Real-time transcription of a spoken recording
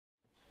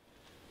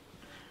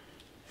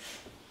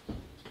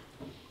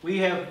We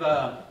have,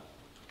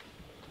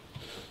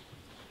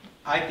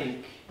 I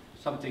think,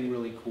 something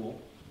really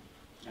cool,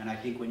 and I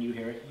think when you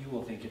hear it, you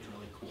will think it's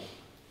really cool.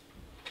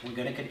 We're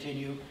going to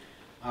continue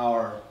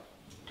our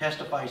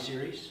Testify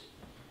series.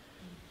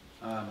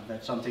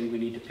 That's something we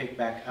need to pick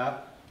back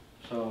up.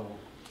 So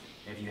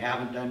if you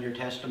haven't done your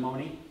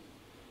testimony,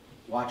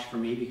 watch for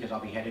me because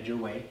I'll be headed your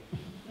way.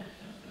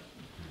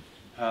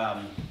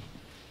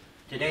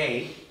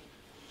 Today,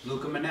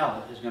 Luka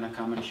Munnell is going to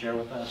come and share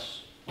with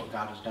us what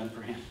God has done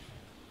for him.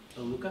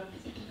 So Luka?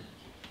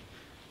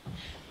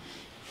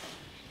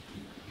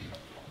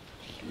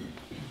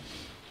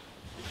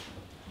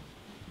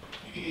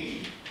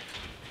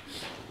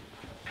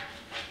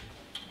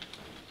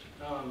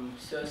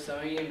 So some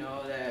of you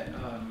know that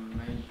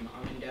my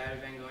mom and dad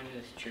have been going to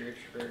this church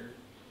for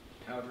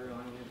however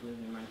long they've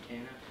lived in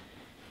Montana.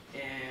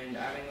 And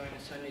I've been going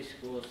to Sunday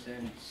school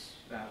since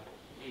about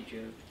age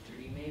of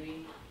 3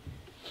 maybe.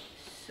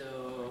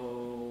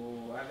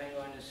 So I've been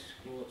going to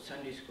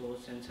Sunday school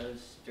since I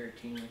was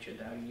 13, which was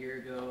about a year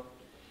ago.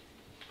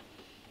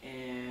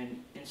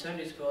 And in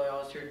Sunday school I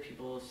always heard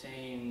people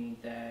saying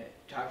that,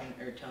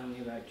 telling me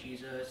about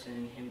Jesus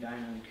and him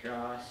dying on the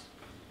cross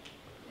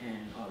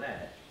and all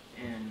that.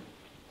 And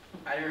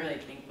I didn't really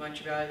think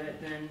much about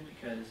it then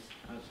because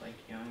I was like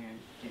young and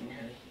didn't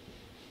really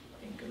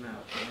think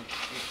about it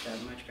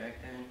that much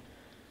back then.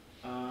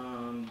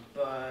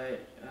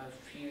 But a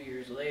few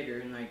years later,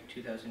 in like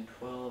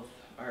 2012,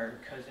 our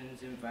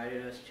cousins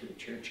invited us to a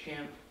church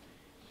camp.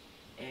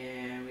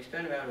 And we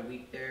spent about a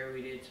week there.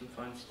 We did some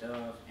fun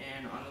stuff.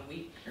 And on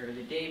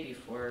the day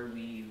before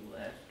we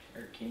left,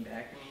 or came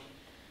back,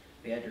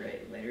 we had to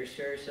write letters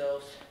to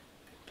ourselves.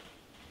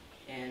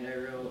 And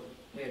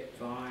we had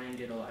fun and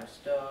did a lot of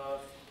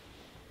stuff.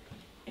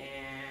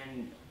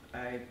 And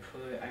I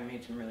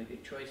made some really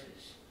good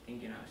choices,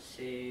 thinking I was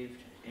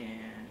saved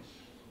and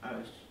I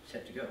was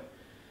set to go.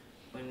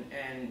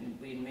 And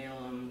we'd mail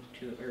them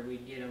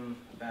we'd get them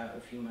about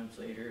a few months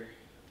later.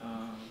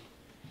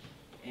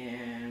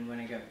 And when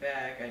I got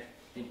back, I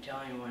didn't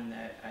tell anyone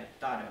that I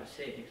thought I was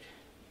saved,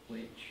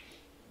 which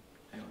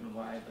I don't know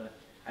why, but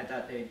I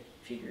thought they'd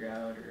figure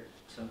out or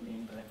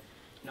something, but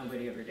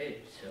nobody ever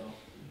did, so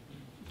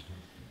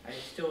I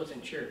still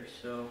wasn't sure.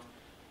 So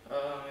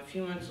a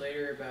few months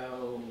later,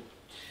 about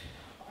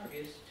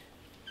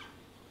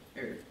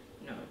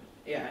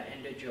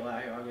end of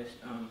July, August,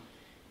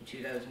 in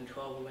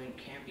 2012, we went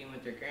camping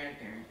with their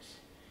grandparents.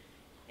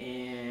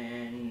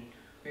 And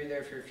we were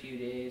there for a few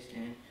days,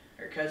 and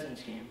our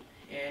cousins came.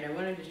 And I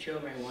wanted to show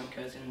my one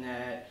cousin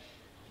that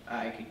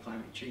I could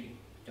climb a tree.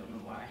 Don't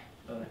know why,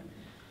 but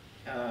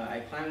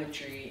I climbed the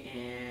tree,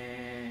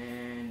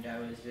 and I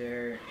was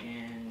there,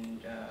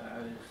 and I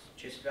was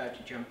just about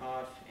to jump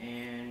off,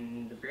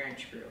 and the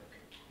branch broke.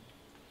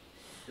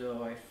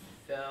 So I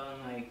fell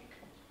and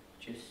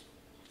just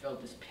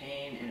felt this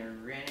pain, and I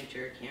ran into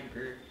our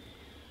camper,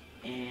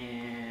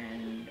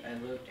 and I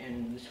looked,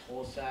 and this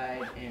whole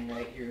side and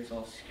right here was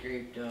all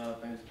scraped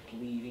up. I was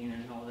bleeding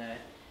and all that,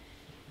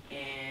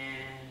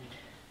 and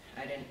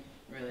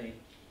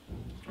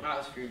I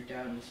was freaked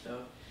out and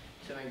stuff.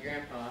 So my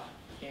grandpa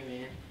came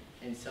in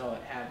and saw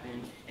what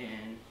happened,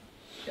 and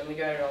then we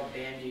got it all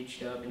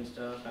bandaged up and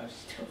stuff. I was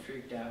still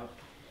freaked out.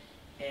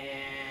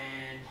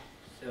 And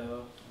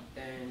so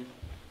then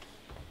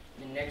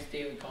the next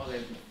day we called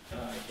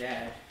our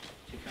dad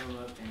to come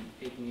up and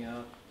pick me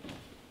up.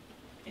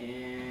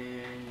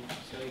 And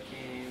so he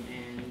came,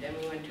 and then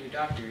we went to a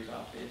doctor's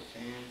office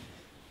and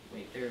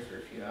wait there for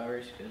a few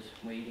hours because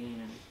waiting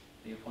and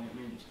the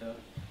appointment and stuff.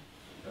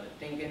 But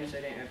thank goodness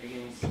I didn't have to get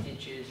any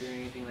stitches or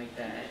anything like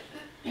that.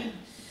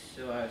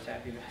 So I was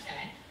happy about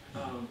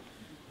that.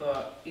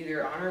 But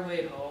either on our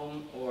way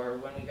home or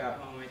when we got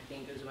home, I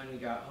think it was when we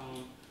got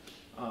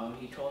home,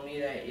 he told me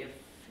that if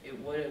it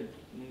would have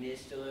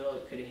missed a little,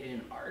 it could have hit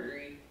an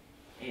artery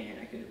and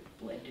I could have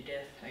bled to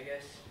death, I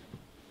guess.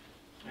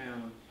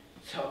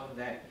 So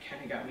that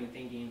kind of got me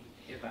thinking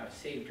if I was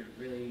saved or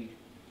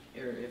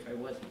if I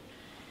wasn't.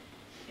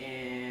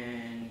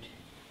 And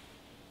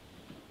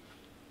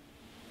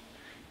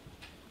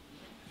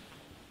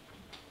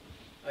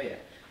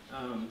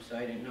so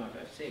I didn't know if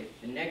I was saved.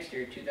 The next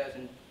year,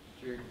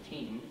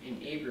 2013,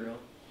 in April,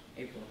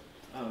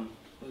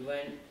 we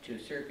went to a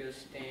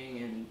circus thing,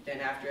 and then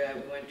after that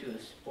we went to a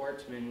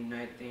sportsman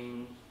night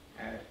thing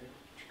at a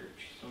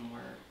church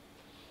somewhere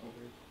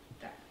over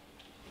that.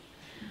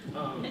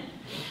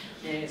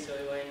 And so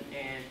we went,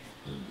 and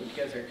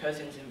because our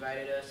cousins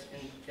invited us,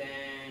 and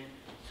then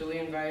so we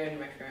invited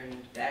my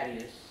friend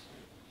Thaddeus.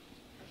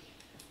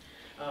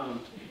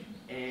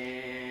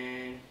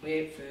 And we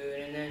ate food,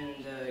 and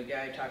then the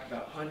guy talked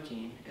about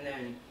hunting, and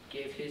then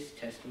gave his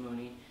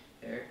testimony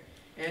there.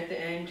 And at the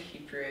end, he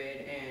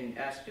prayed and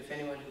asked if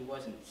anyone who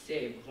wasn't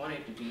saved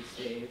wanted to be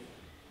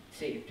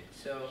saved.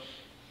 So,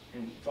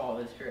 and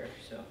follow his prayer.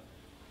 So,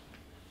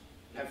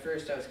 at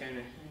first I was kind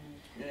of,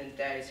 and then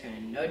Thaddeus kind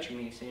of nudged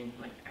me, saying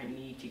I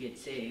need to get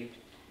saved.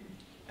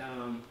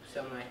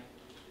 So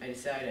I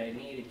decided I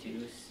needed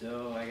to,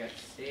 so I got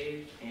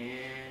saved,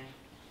 and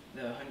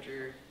the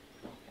hunter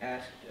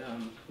asked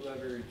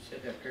whoever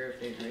said that prayer if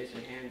they'd raise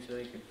their hand so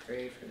they could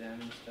pray for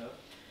them and stuff.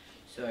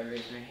 So I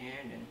raised my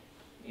hand, and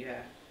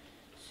yeah.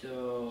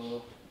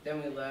 So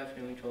then we left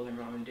and we told our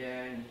mom and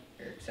dad, and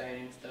they're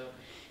excited and stuff.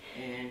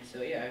 And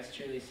so yeah, I was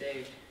truly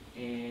saved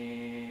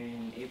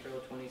in April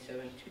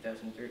 27,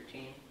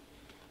 2013.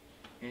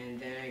 And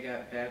then I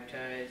got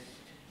baptized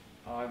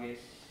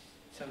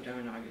sometime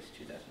in August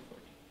 2014.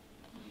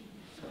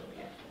 So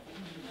yeah.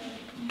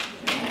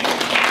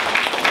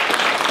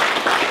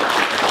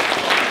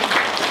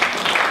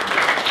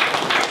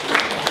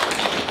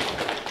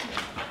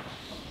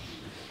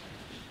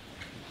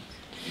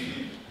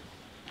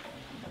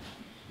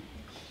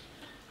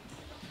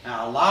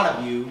 Now, a lot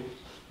of you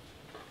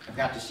have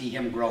got to see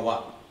him grow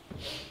up.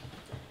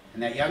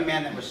 And that young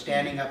man that was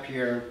standing up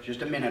here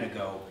just a minute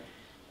ago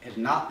is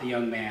not the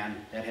young man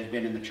that has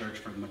been in the church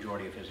for the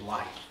majority of his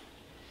life.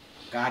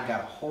 God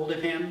got a hold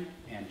of him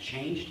and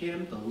changed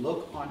him. The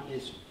look on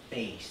his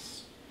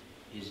face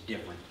is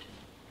different.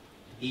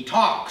 He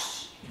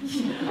talks.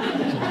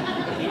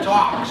 He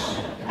talks.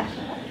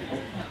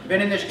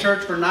 Been in this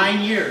church for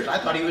 9 years. I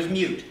thought he was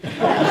mute.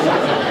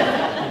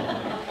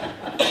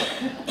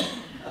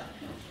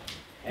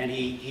 And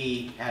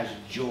he has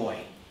joy.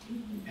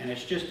 And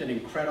it's just an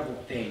incredible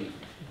thing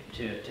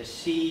to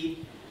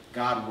see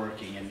God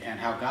working, and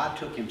how God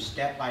took him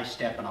step by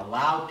step and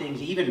allowed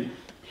things, even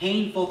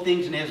painful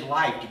things in his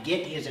life, to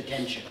get his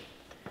attention.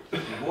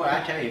 And boy,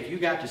 I tell you, if you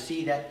got to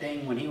see that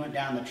thing when he went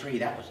down the tree,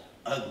 that was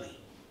ugly.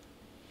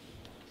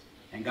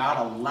 And God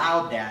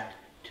allowed that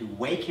to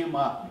wake him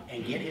up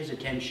and get his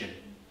attention.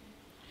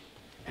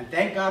 And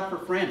thank God for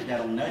friends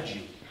that'll nudge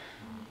you.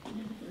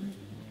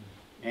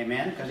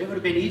 Amen? Because it would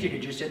have been easy to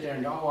just sit there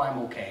and go, oh, I'm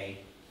okay.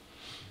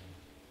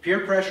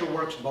 Peer pressure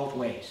works both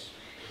ways.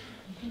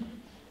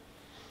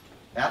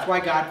 That's why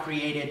God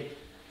created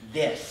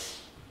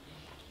this,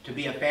 to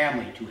be a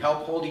family, to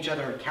help hold each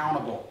other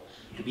accountable,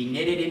 to be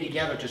knitted in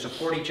together, to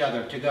support each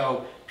other, to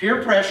go,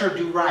 peer pressure,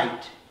 do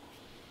right,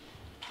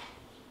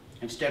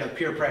 instead of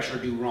peer pressure,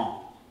 do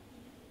wrong.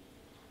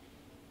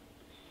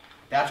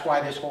 That's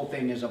why this whole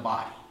thing is a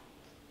body.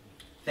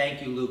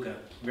 Thank you, Luka,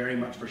 very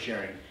much for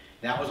sharing.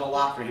 That was a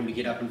lot for him to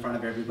get up in front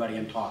of everybody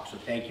and talk, so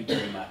thank you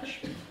very much.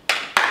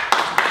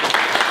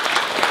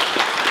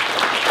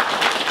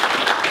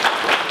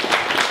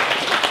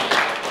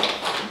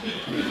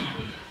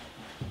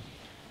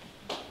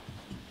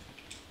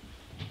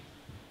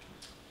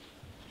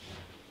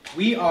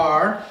 We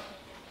are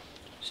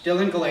still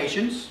in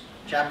Galatians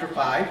chapter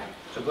 5,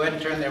 so go ahead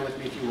and turn there with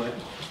me if you would.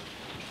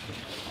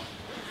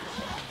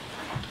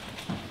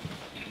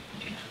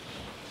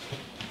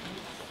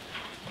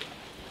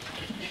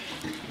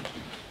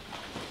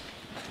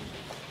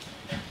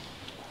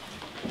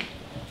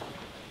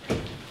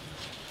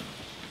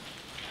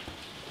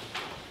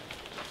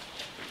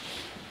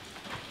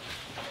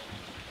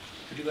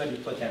 Could you go ahead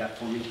and put that up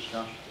for me,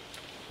 Josh?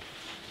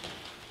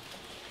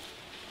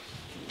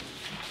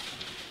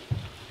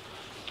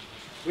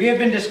 We have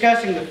been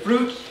discussing the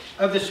fruit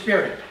of the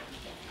Spirit,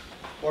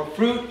 or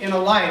fruit in a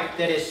life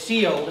that is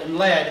sealed and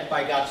led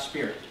by God's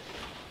Spirit.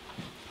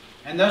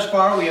 And thus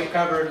far we have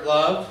covered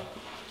love,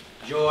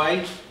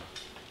 joy,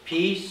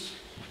 peace,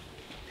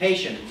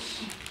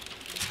 patience,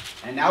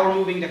 and now we're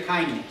moving to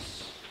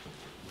kindness.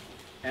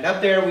 And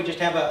up there we just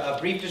have a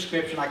brief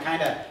description I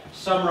kind of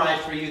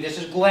summarized for you. This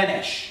is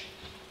Glenish.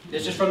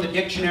 This is from the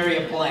dictionary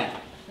of Glen.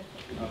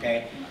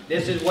 Okay?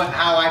 This is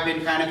how I've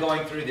been kind of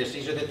going through this.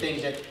 These are the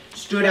things that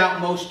stood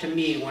out most to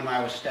me when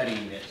I was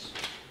studying this.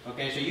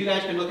 Okay, so you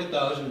guys can look at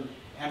those,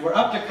 and we're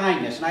up to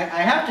kindness. And I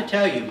have to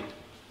tell you,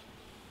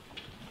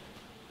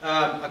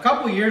 a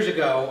couple years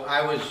ago,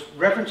 I was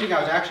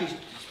actually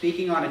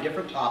speaking on a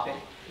different topic,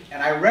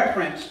 and I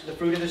referenced the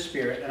fruit of the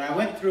Spirit, and I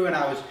went through and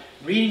I was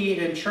reading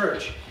it in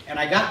church, and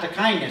I got to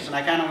kindness, and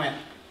I kind of went,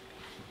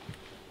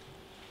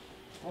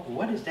 oh,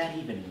 what does that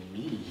even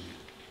mean?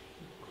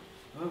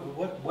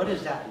 What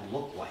does that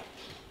look like?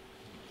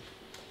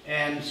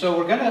 And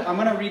so I'm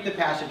going to read the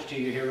passage to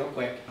you here real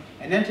quick.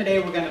 And then today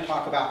we're going to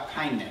talk about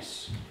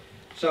kindness.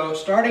 So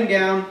starting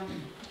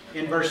down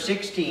in verse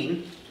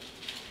 16,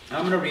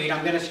 I'm going to read.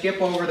 I'm going to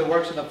skip over the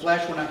works of the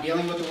flesh. We're not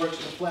dealing with the works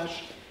of the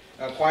flesh.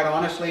 Quite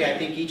honestly, I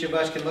think each of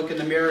us can look in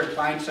the mirror and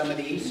find some of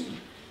these.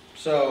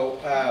 So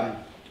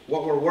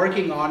what we're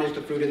working on is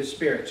the fruit of the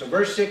Spirit. So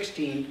verse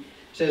 16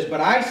 says,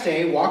 "But I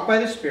say, walk by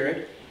the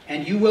Spirit,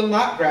 and you will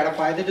not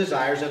gratify the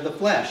desires of the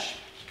flesh.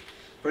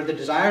 For the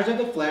desires of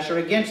the flesh are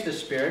against the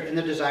Spirit, and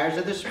the desires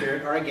of the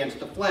Spirit are against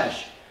the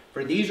flesh.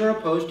 For these are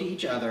opposed to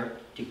each other,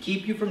 to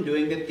keep you from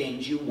doing the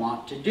things you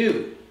want to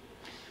do.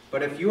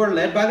 But if you are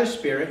led by the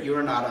Spirit, you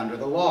are not under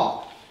the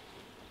law."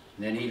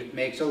 And then he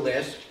makes a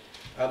list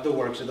of the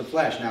works of the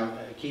flesh. Now,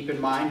 keep in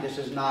mind, this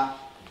is not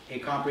a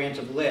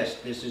comprehensive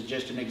list. This is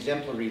just an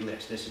exemplary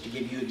list. This is to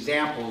give you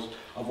examples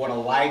of what a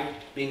life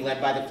being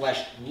led by the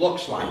flesh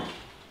looks like.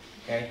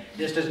 Okay?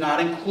 This does not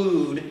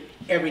include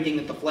everything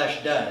that the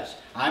flesh does.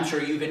 I'm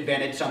sure you've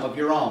invented some of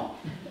your own.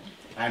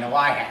 I know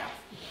I have.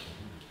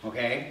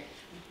 Okay?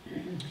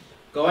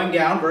 Going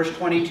down, verse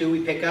 22,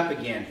 we pick up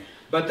again.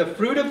 But the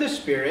fruit of the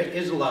Spirit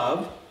is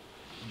love,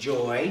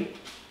 joy,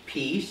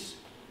 peace,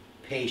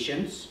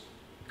 patience,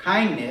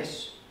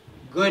 kindness,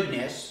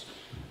 goodness,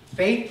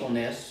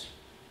 faithfulness,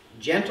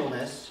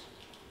 gentleness,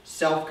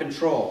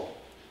 self-control.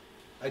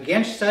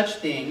 Against such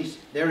things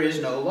there is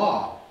no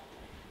law.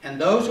 And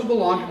those who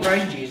belong to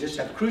Christ Jesus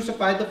have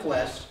crucified the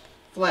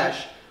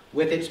flesh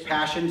with its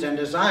passions and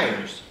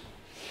desires.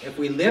 If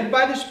we live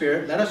by the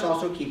Spirit, let us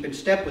also keep in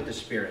step with the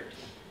Spirit.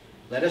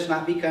 Let us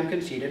not become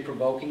conceited,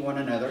 provoking one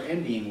another,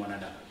 envying one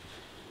another.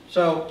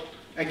 So,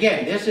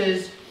 again, this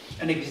is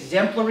an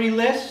exemplary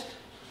list,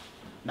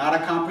 not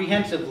a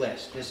comprehensive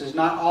list. This is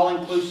not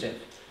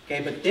all-inclusive.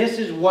 Okay, but this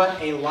is what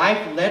a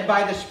life led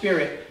by the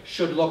Spirit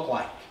should look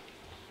like.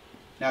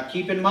 Now,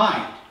 keep in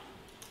mind,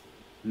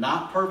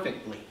 not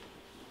perfectly,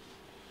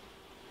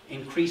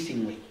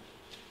 increasingly.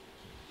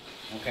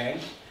 Okay?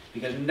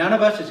 Because none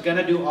of us is going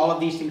to do all of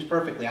these things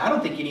perfectly. I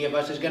don't think any of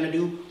us is going to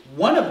do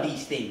one of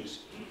these things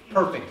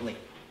perfectly.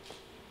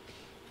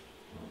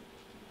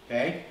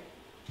 Okay?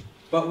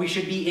 But we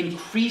should be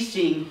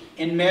increasing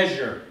in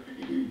measure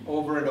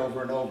over and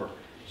over and over.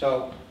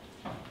 So,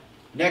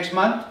 next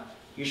month,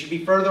 you should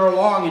be further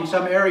along in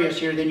some areas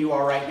here than you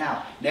are right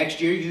now. Next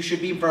year, you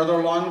should be further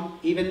along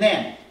even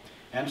then.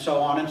 And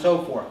so on and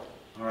so forth.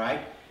 All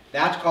right?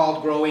 That's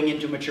called growing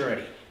into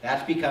maturity.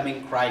 That's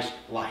becoming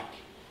Christ-like.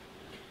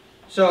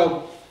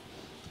 So,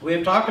 we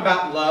have talked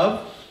about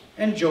love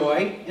and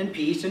joy and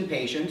peace and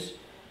patience.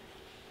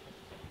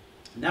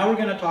 Now we're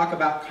going to talk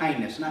about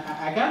kindness. And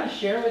I got to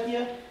share with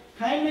you,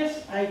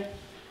 kindness, I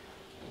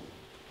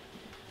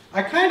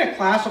kind of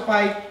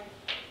classify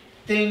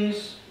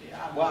things,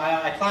 well,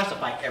 I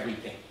classify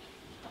everything.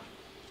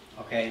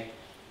 Okay?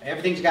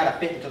 Everything's got to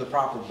fit into the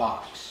proper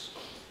box.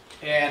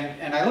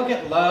 And I look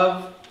at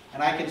love,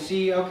 and I can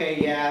see,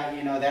 okay, yeah,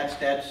 you know, that's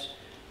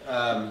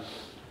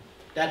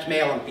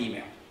male and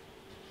female.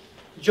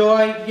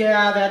 Joy,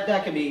 yeah,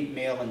 that can be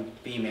male and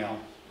female.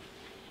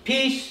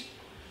 Peace,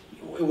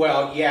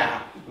 well,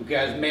 yeah,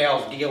 because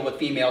males deal with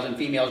females and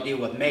females deal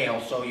with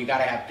males, so you got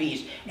to have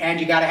peace. And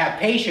you got to have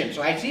patience.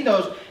 So I see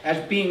those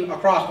as being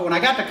across. But when I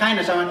got to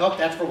kindness, I went, oh,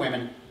 that's for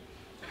women.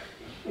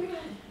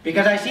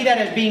 Because I see that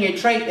as being a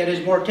trait that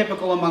is more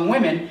typical among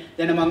women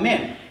than among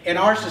men. In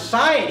our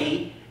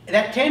society,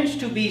 that tends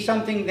to be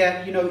something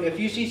that, you know, if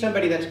you see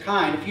somebody that's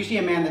kind, if you see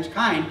a man that's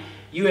kind,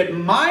 you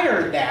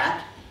admire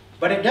that,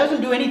 but it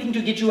doesn't do anything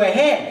to get you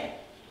ahead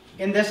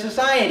in this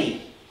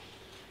society.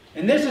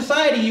 In this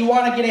society, you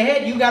want to get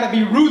ahead, you got to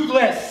be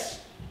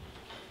ruthless.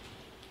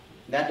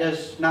 That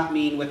does not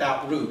mean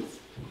without Ruth.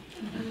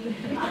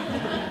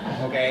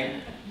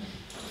 Okay?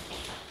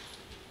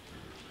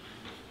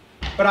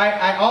 But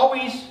I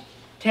always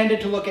tended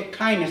to look at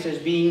kindness as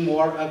being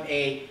more of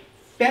a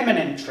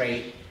feminine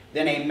trait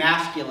than a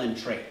masculine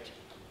trait.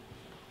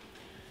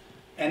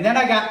 And then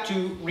I got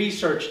to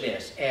research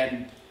this,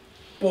 and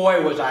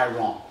boy was I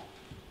wrong.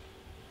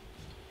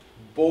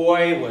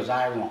 Boy was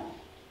I wrong.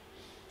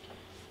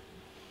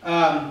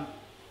 I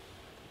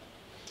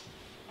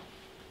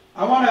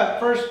want to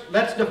first,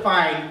 let's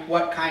define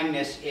what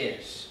kindness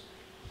is.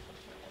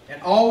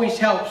 It always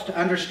helps to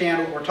understand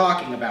what we're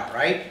talking about,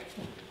 right?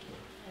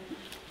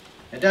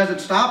 It doesn't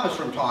stop us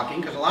from talking,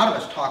 because a lot of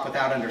us talk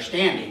without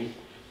understanding,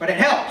 but it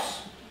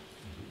helps.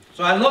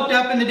 So I looked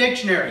up in the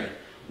dictionary,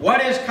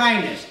 what is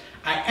kindness?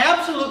 I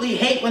absolutely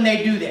hate when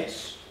they do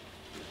this.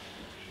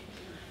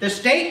 The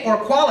state or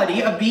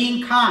quality of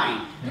being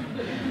kind.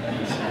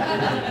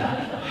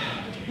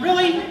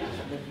 Really?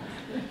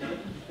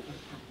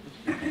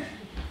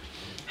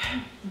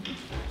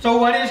 So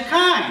what is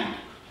kind?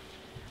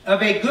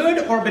 Of a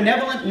good or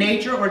benevolent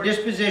nature or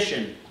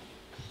disposition.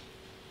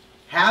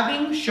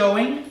 Having,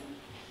 showing,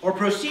 or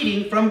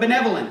proceeding from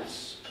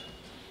benevolence.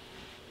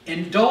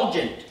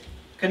 Indulgent,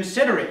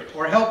 considerate,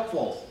 or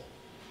helpful.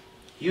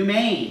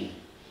 Humane.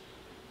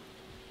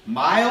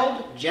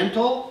 Mild,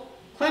 gentle,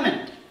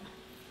 clement.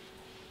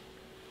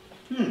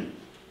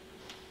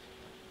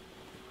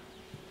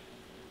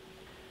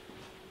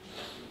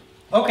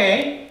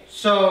 Okay,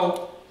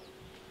 so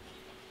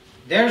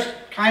there's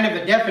kind of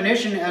a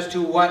definition as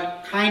to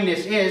what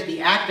kindness is,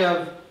 the act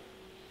of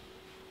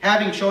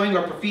having, showing,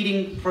 or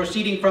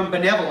proceeding from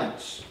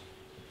benevolence.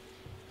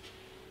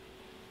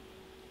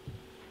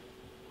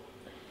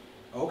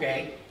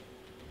 Okay.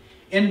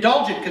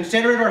 Indulgent,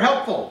 considerate, or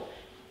helpful.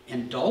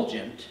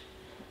 Indulgent?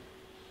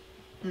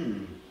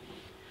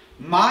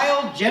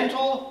 Mild,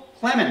 gentle,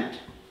 clement.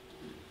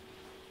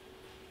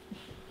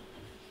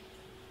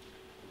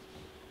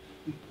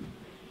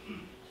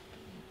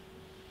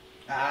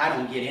 I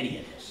don't get any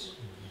of this.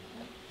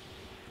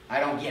 I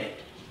don't get it.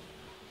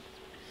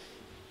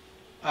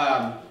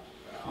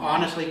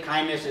 Honestly,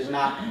 kindness is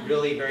not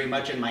really very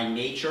much in my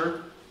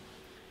nature.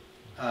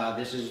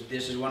 This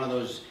is one of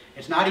those,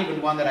 it's not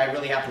even one that I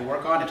really have to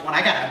work on. It's one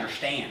I got to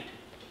understand.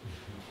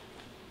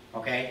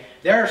 Okay?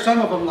 There are some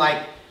of them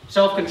like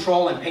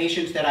self-control and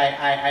patience that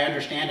I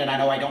understand and I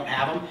know I don't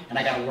have them and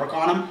I got to work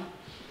on them.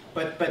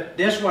 But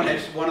this one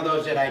is one of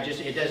those that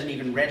it doesn't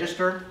even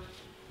register.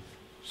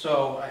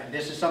 So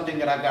this is something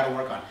that I've got to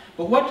work on.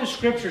 But what does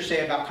Scripture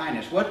say about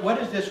kindness?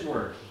 What is this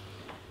word?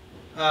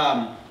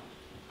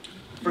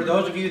 For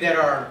those of you that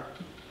are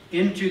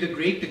into the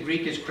Greek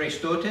is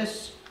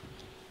Christotes.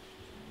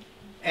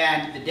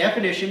 And the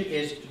definition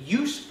is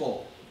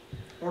useful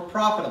or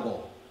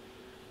profitable.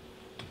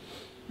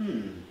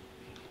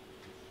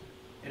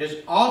 It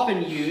is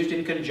often used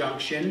in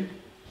conjunction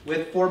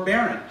with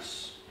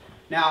forbearance.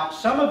 Now,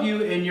 some of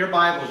you in your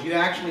Bibles, you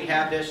actually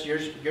have this.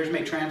 Yours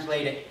may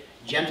translate it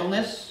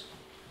gentleness.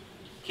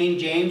 King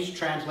James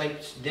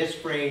translates this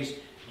phrase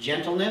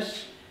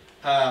gentleness.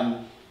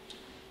 In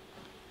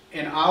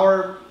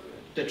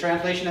the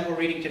translation that we're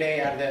reading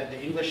today out of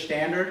the English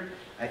Standard,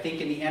 I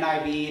think in the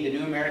NIV, the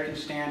New American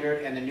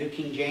Standard, and the New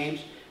King James,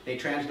 they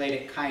translate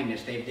it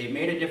kindness. They've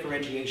made a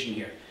differentiation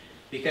here.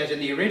 Because in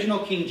the original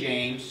King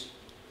James,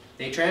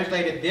 they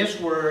translated this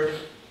word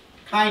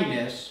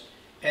kindness,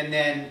 and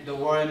then the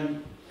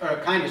one, or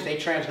kindness, they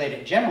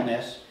translated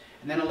gentleness,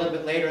 and then a little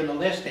bit later in the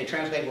list, they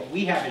translate what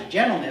we have as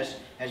gentleness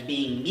as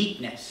being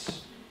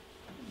meekness.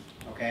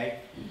 Okay?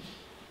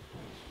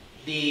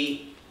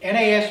 The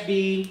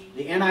NASB,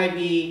 the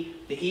NIV,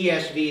 the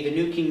ESV, the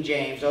New King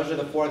James, those are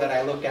the four that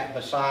I looked at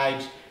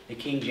besides the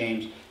King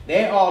James.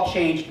 They all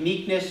changed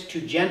meekness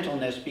to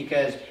gentleness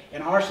because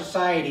in our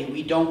society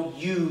we don't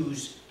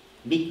use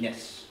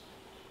meekness.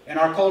 In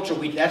our culture,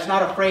 that's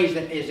not a phrase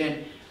that is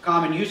in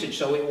common usage.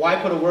 So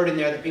why put a word in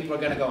there that people are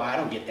going to go, I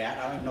don't get that,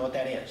 I don't even know what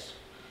that is.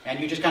 And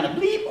you just kind of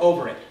bleep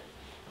over it.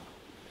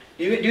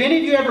 Do any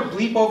of you ever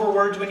bleep over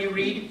words when you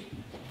read?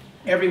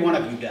 Every one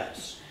of you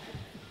does.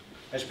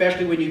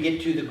 Especially when you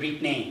get to the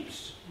Greek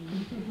names.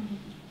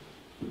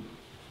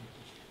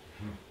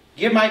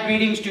 Give my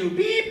greetings to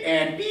beep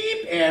and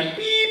beep and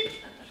beep.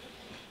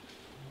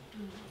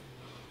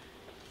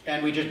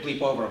 And we just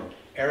bleep over them.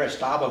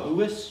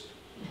 Aristobahuus.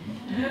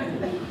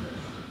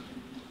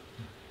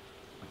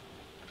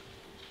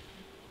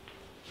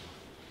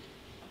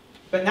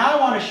 But now I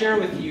want to share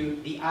with you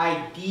the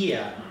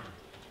idea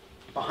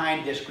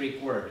behind this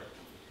Greek word.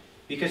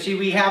 Because see,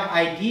 we have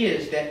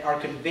ideas that are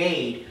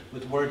conveyed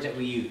with words that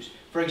we use.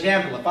 For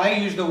example, if I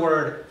use the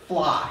word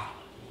fly,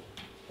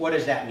 what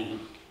does that mean?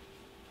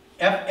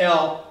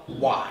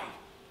 F-L-Y.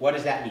 What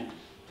does that mean?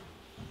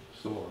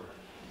 Soar.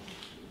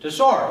 To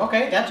soar.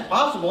 Okay, that's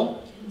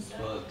possible.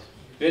 Bug.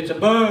 It's a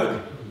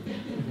bug.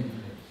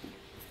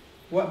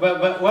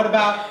 But what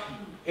about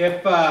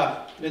if,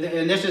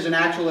 and this is an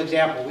actual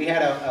example, we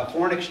had a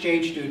foreign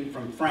exchange student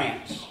from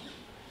France.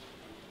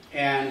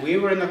 And we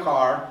were in the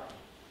car,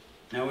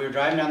 and we were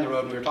driving down the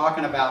road, and we were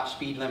talking about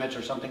speed limits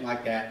or something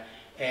like that.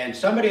 And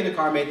somebody in the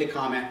car made the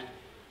comment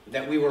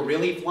that we were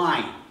really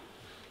flying.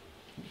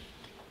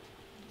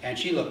 And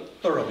she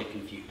looked thoroughly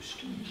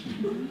confused.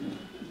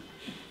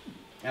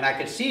 And I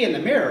could see in the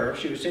mirror,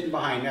 she was sitting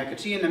behind me, I could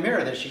see in the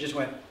mirror that she just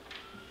went.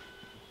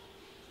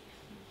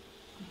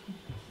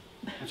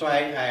 And so I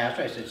asked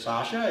her, I said,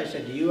 Sasha, I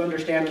said, do you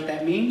understand what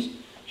that means?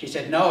 She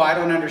said, no, I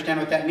don't understand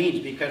what that means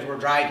because we're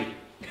driving.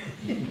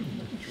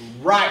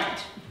 Right.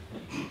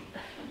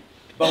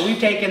 But we've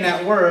taken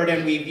that word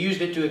and we've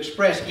used it to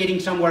express getting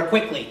somewhere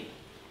quickly.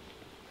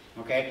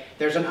 Okay?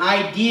 There's an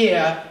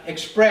idea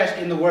expressed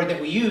in the word that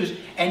we use,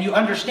 and you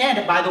understand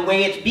it by the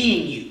way it's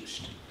being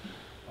used.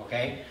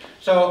 Okay?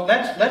 So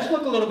let's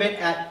look a little bit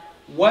at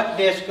what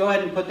this, go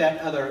ahead and put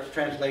that other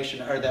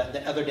translation, or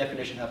the other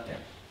definition up there.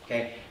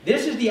 Okay?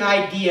 This is the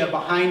idea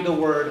behind the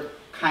word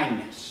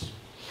kindness.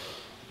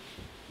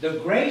 The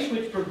grace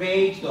which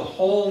pervades the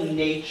whole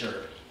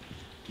nature,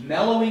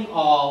 mellowing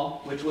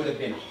all which would have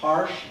been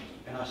harsh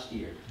and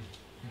austere.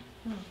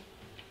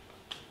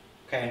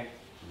 Okay?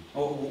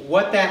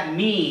 What that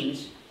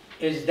means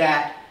is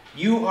that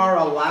you are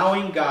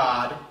allowing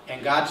God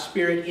and God's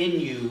Spirit in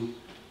you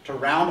to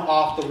round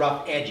off the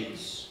rough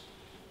edges.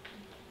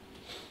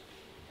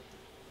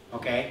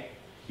 Okay?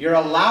 You're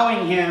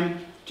allowing Him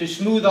to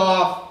smooth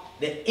off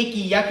the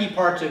icky, yucky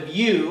parts of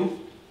you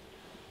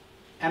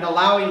and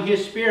allowing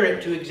His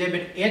Spirit to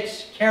exhibit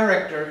its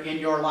character in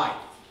your life.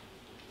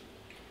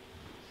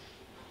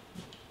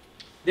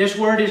 This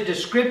word is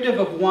descriptive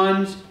of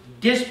one's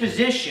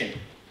disposition,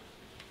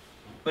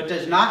 but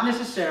does not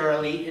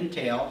necessarily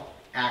entail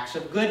acts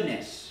of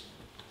goodness.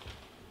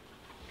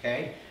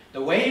 Okay?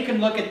 The way you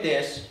can look at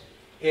this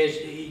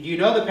is, you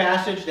know the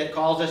passage that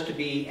calls us to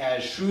be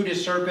as shrewd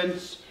as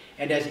serpents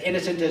and as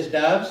innocent as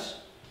doves?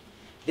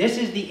 This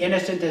is the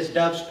innocent as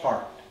doves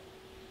part.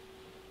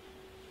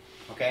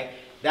 Okay?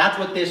 That's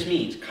what this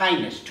means.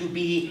 Kindness. To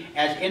be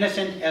as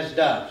innocent as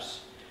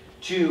doves.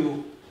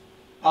 To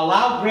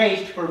allow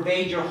grace to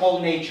pervade your whole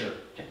nature.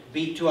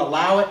 To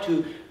allow it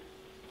to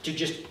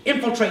just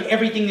infiltrate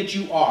everything that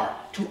you are.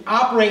 To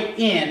operate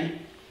in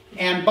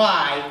and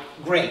by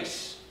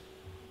grace.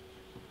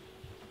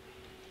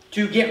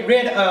 To get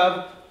rid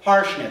of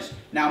harshness.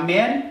 Now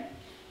men,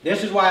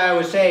 this is why I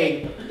was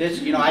saying,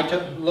 this, you know, I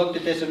looked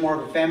at this as more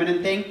of a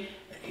feminine thing.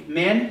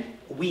 Men,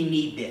 we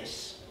need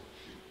this.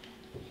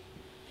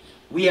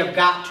 We have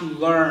got to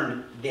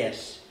learn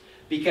this.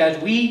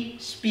 Because we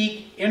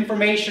speak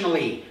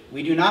informationally.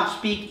 We do not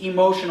speak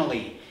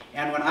emotionally.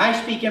 And when I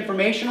speak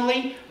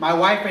informationally, my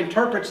wife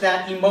interprets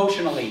that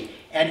emotionally.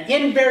 And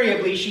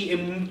invariably, she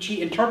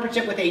interprets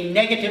it with a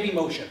negative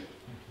emotion.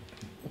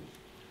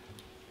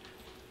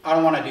 I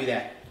don't want to do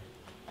that.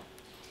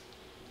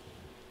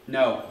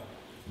 No.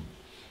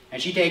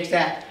 And she takes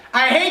that.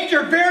 I hate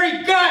your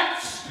very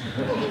guts!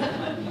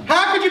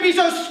 How could you be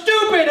so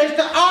stupid as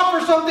to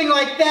offer something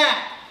like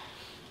that?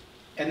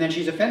 And then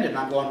she's offended, and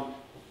I'm going,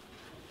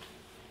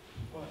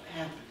 what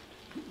happened?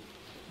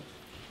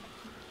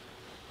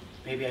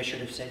 Maybe I should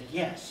have said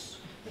yes.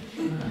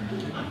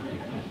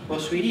 Well,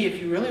 sweetie,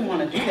 if you really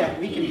want to do that,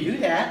 we can do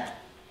that.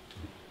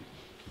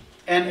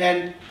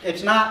 And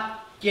it's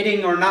not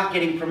getting or not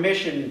getting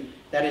permission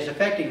that is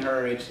affecting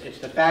her. It's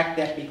the fact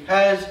that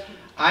because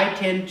I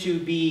tend to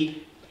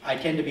be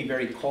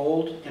very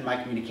cold in my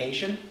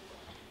communication,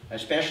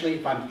 especially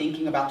if I'm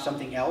thinking about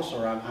something else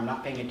or I'm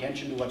not paying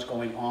attention to what's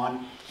going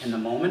on in the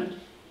moment.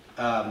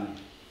 And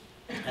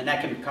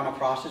that can come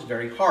across as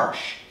very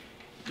harsh.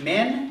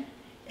 Men,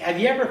 have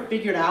you ever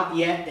figured out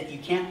yet that you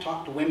can't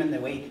talk to women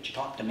the way that you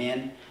talk to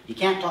men? You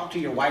can't talk to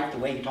your wife the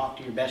way you talk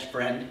to your best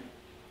friend?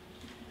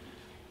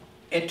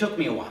 It took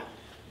me a while.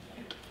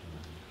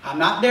 I'm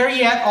not there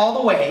yet all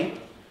the way,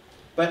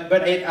 but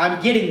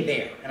I'm getting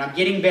there, and I'm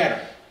getting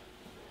better.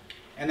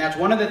 And that's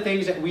one of the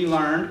things that we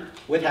learned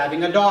with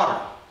having a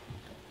daughter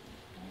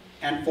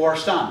and 4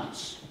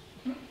 sons.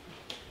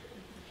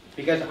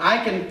 Because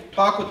I can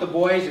talk with the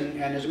boys,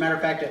 and as a matter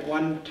of fact, at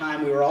one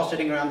time we were all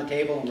sitting around the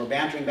table and we're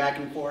bantering back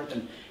and forth,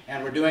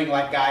 and we're doing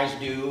like guys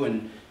do,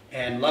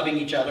 and loving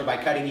each other by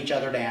cutting each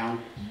other down.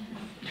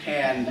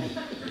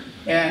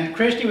 And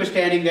Christy was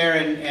standing there,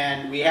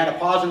 and we had a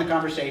pause in the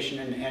conversation,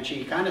 and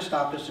she kind of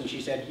stopped us and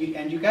she said,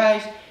 you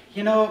guys,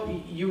 you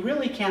know, you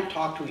really can't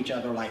talk to each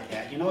other like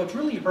that. You know, it's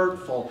really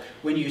hurtful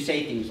when you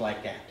say things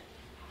like that.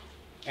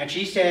 And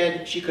she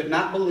said she could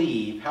not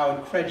believe how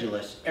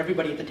incredulous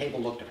everybody at the table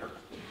looked at her.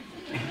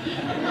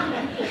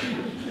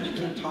 You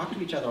can't talk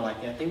to each other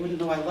like that. They wouldn't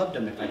know I loved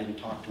him if I didn't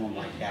talk to him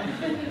like that.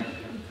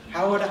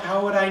 How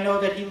would I know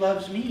that he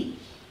loves me?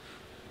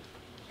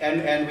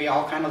 And we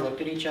all kind of looked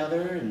at each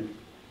other and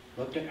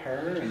looked at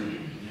her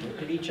and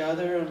looked at each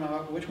other and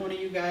which one of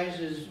you guys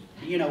is,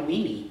 you know,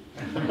 weenie?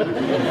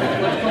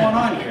 What's going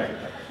on here?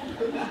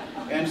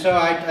 And so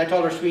I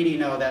told her, sweetie,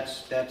 no,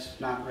 that's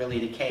not really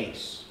the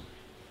case.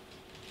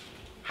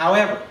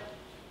 However,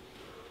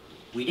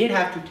 we did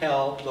have to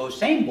tell those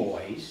same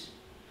boys,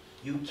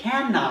 you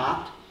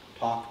cannot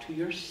talk to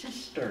your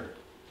sister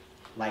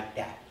like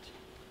that.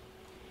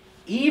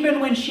 Even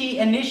when she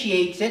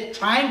initiates it,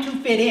 trying to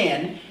fit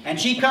in, and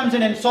she comes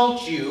and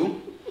insults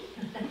you,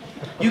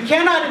 you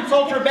cannot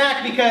insult her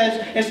back, because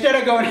instead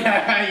of going,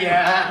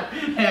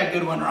 yeah,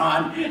 good one,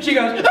 Ron, she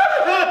goes, they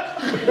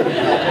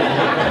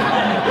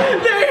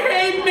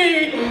hate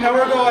me! And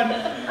we're going,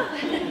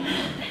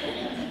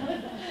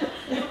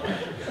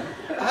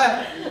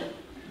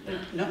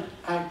 no,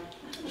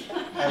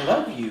 I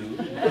love you.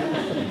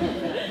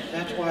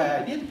 That's why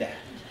I did that.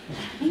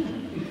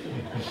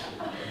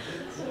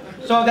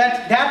 So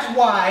that's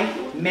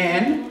why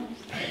men,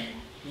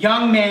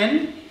 young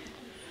men,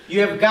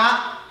 you have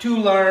got to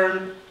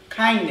learn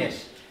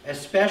kindness,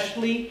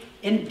 especially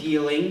in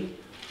dealing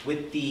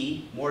with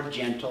the more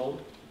gentle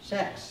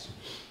sex.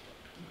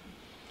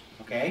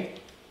 Okay?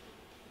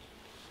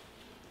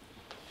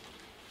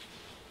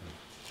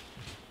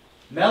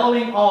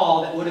 Mellowing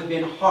all that would have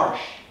been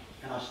harsh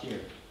and austere.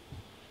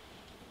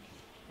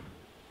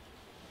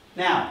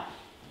 Now,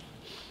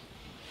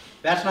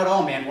 that's not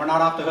all, men. We're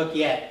not off the hook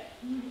yet.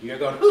 You're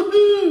going,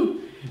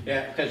 hoo-hoo!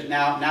 Yeah, because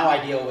now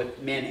I deal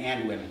with men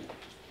and women.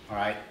 All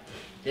right?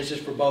 This is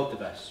for both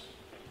of us.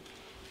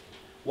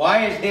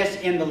 Why is this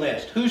in the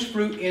list? Whose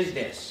fruit is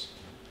this?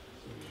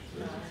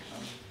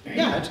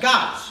 Yeah, it's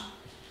God's.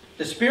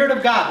 The Spirit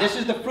of God. This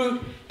is the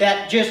fruit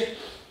that just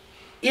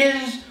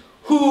is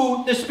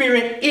who the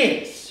Spirit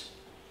is.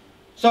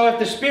 So if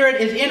the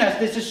Spirit is in us,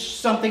 this is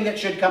something that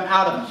should come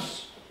out of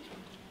us.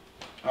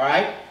 All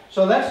right?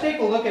 So let's take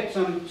a look at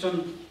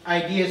some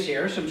ideas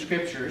here, some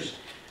scriptures.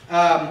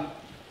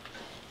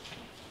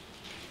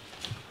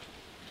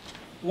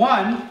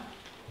 One,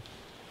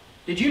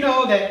 did you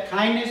know that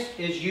kindness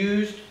is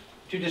used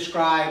to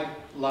describe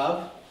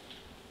love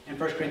in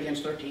 1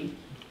 Corinthians 13?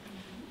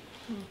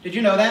 Did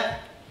you know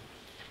that?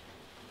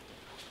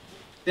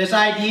 This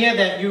idea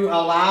that you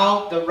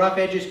allow the rough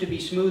edges to be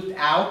smoothed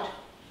out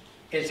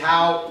is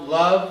how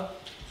love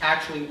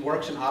actually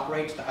works and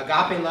operates. The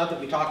agape love that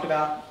we talked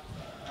about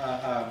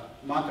a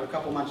month or a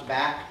couple months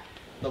back,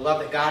 the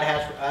love that God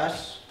has for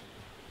us,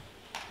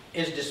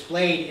 is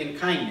displayed in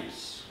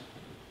kindness.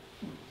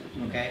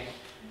 Okay?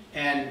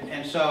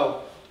 And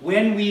so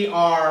when we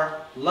are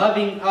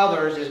loving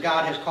others as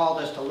God has called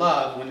us to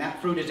love, when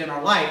that fruit is in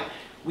our life,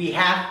 we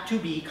have to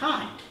be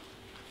kind.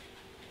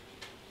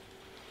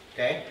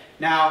 Okay?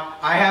 Now,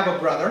 I have a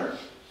brother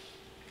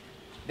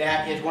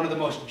that is one of the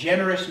most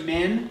generous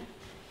men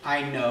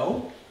I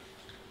know.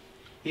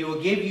 He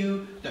will give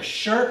you the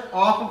shirt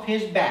off of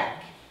his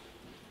back,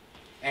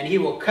 and he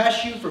will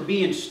cuss you for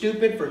being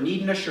stupid for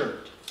needing a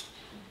shirt.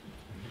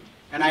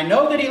 And I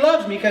know that he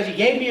loves me because he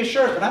gave me a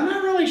shirt, but I'm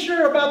not really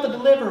sure about the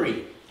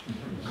delivery.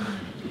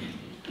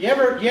 You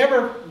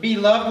ever be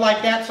loved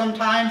like that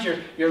sometimes?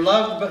 You're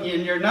loved, but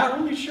you're not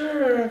really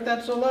sure if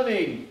that's so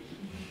loving.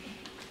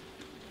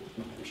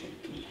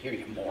 Here,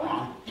 you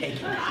moron.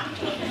 Take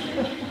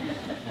it.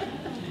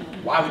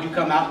 Why would you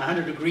come out in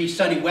 100-degree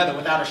sunny weather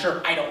without a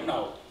shirt? I don't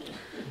know.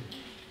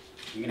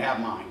 You can have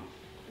mine.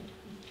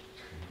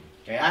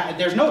 Okay,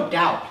 there's no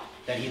doubt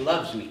that he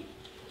loves me.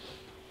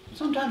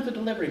 Sometimes the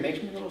delivery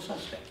makes me a little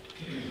suspect.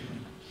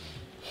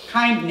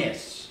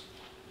 Kindness.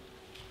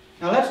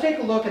 Now let's take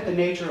a look at the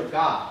nature of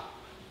God.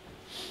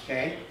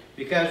 Okay?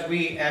 Because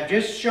we have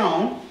just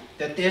shown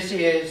that this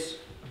is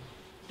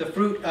the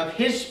fruit of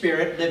his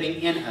Spirit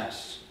living in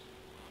us.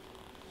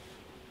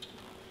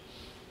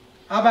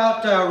 How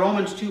about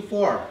Romans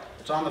 2:4?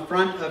 It's on the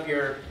front of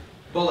your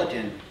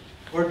bulletin.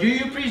 Or do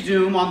you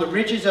presume on the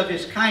riches of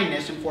his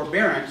kindness and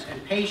forbearance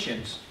and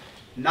patience,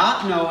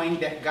 not knowing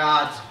that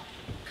God's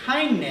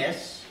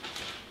kindness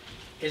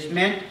is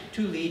meant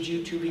to lead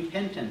you to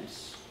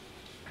repentance?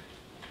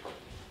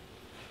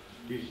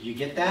 You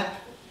get that?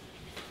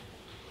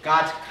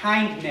 God's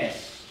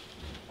kindness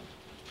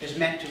is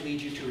meant to lead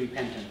you to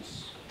repentance.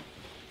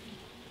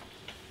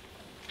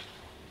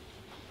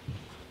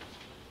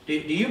 Do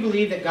you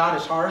believe that God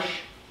is harsh?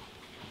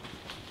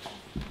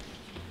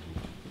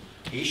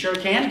 He sure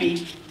can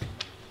be.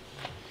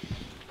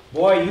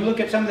 Boy, you look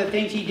at some of the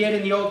things he did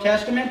in the Old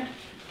Testament,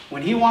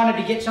 when he wanted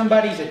to get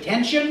somebody's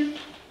attention,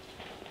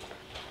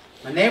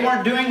 when they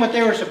weren't doing what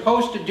they were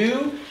supposed to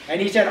do, and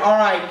he said, all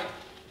right,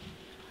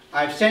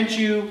 I've sent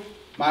you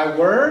my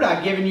word,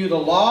 I've given you the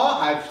law,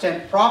 I've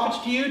sent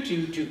prophets to you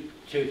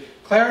to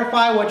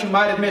clarify what you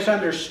might have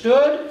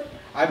misunderstood,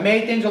 I've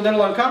made things a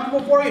little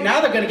uncomfortable for you,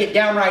 now they're going to get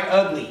downright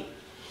ugly.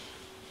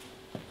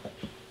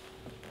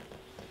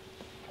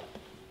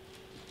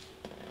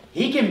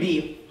 He can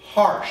be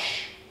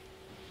harsh.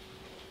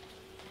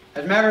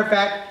 As a matter of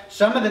fact,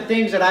 some of the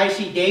things that I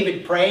see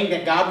David praying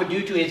that God would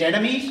do to his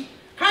enemies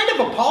kind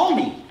of appall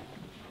me.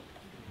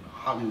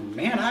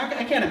 Man,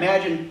 I can't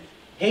imagine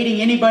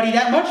hating anybody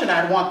that much that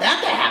I'd want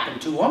that to happen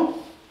to them.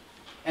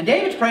 And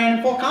David's praying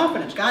in full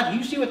confidence. God,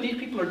 you see what these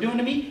people are doing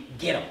to me?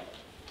 Get them.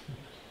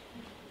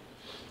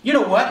 You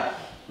know what?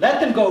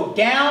 Let them go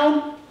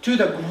down to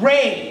the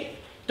grave.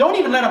 Don't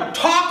even let them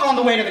talk on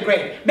the way to the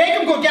grave. Make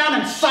them go down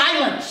in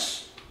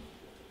silence.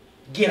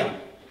 Get them.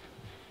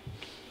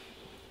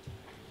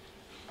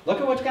 Look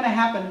at what's going to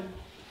happen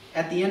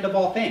at the end of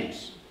all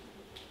things.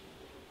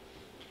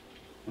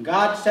 When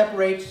God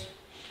separates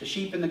the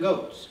sheep and the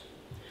goats.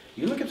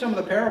 You look at some of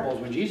the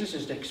parables when Jesus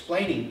is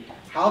explaining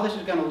how this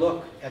is going to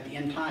look at the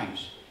end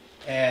times.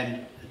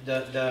 And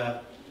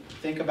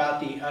think about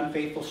the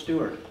unfaithful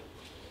steward.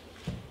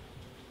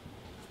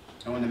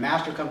 And when the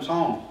master comes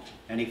home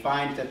and he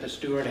finds that the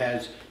steward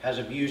has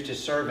abused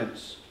his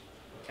servants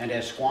and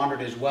has squandered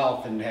his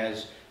wealth and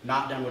has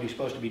not done what he's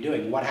supposed to be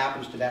doing, what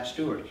happens to that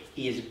steward?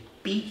 He is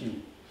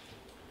beaten.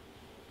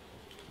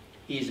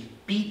 He is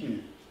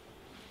beaten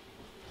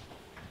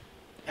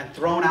and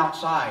thrown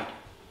outside.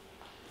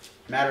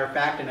 Matter of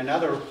fact, in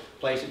another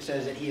place it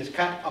says that he is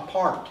cut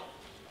apart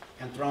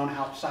and thrown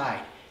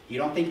outside. You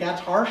don't think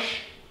that's harsh?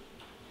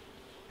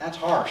 That's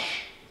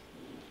harsh.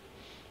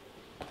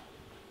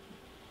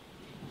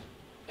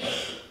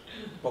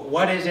 But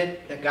what is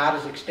it that God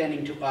is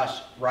extending to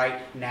us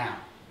right now?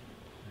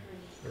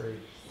 Grace.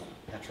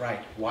 That's right.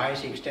 Why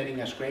is he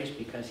extending us grace?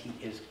 Because he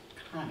is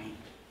kind.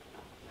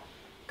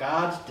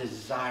 God's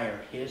desire,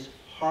 his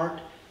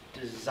heart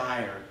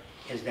desire,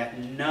 is that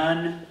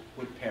none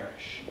would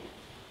perish.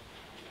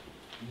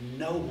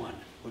 No one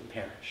would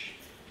perish.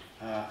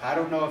 I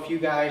don't know if you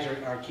guys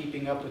are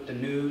keeping up with the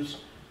news.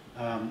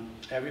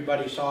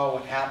 Everybody saw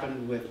what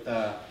happened with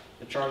the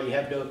Charlie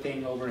Hebdo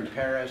thing over in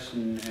Paris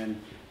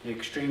and the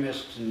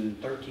extremists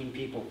and 13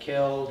 people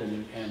killed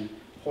and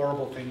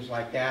horrible things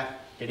like that.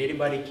 Did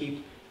anybody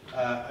keep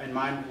in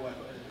mind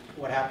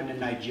what happened in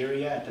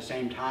Nigeria at the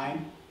same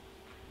time?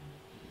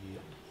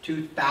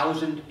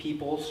 2,000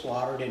 people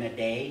slaughtered in a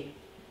day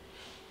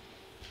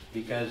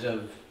because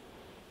of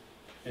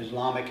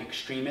Islamic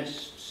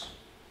extremists.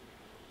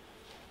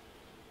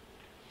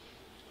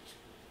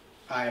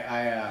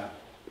 I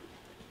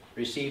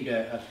received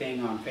a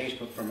thing on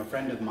Facebook from a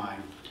friend of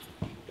mine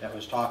that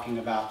was talking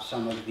about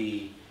some of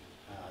the,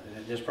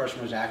 this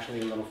person was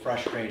actually a little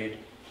frustrated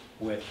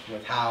with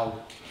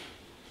how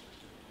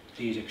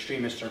these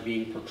extremists are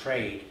being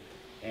portrayed.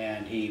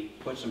 And he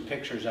put some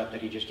pictures up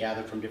that he just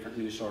gathered from different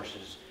news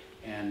sources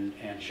and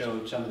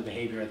showed some of the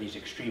behavior of these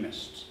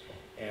extremists.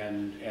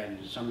 And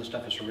some of the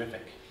stuff is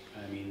horrific.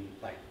 I mean,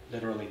 like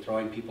literally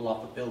throwing people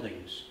off of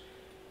buildings,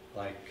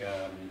 like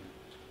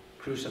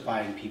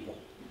crucifying people.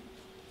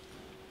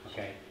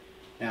 Okay?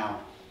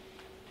 Now,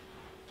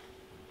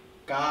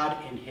 God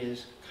in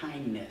his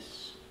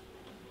kindness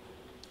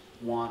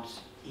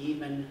wants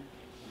even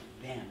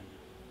them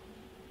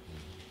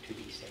to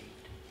be saved.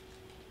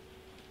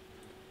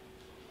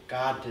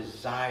 God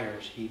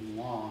desires, he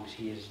longs,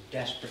 he is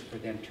desperate for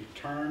them to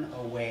turn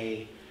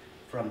away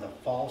from the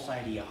false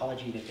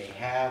ideology that they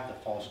have, the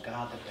false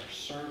God that they're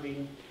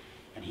serving,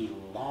 and he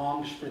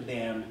longs for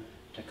them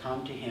to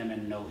come to him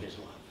and know his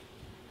love.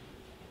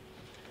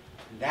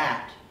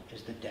 That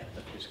is the depth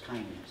of his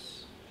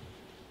kindness.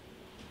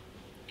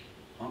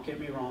 Don't get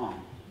me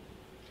wrong.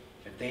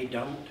 If they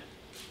don't,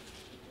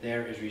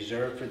 there is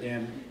reserved for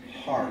them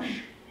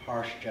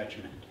harsh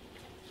judgment.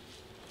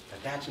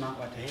 But that's not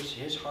what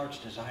his heart's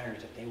desire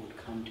is, that they would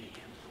come to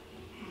him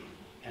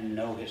and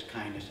know his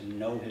kindness and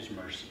know his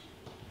mercy.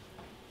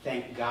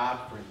 Thank God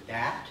for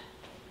that,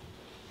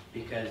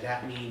 because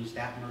that means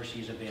that mercy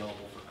is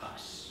available for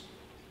us.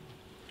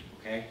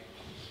 Okay?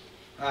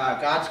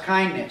 God's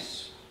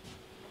kindness.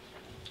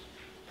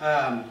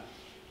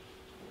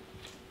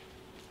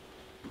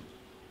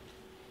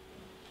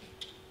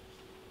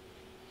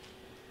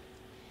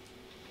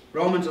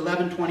 Romans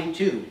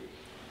 11:22.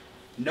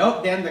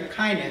 Note then the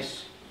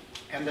kindness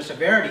and the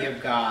severity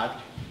of God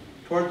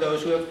toward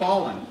those who have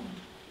fallen.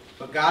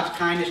 But God's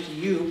kindness to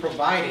you,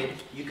 provided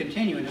you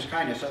continue in his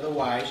kindness,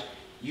 otherwise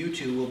you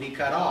too will be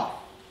cut off.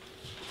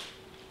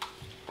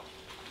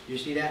 Do you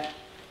see that?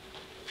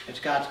 It's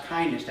God's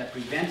kindness that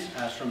prevents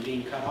us from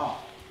being cut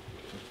off.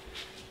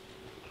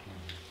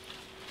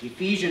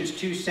 Ephesians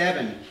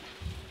 2:7.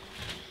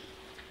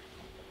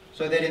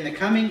 So that in the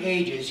coming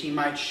ages he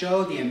might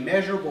show the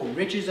immeasurable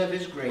riches of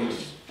his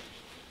grace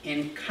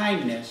in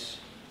kindness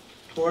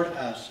toward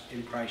us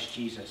in Christ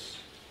Jesus.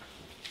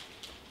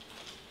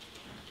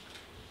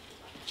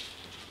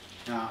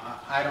 Now,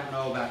 I don't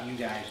know about you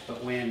guys,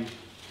 but when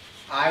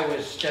I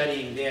was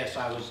studying this,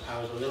 I was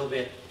a little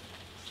bit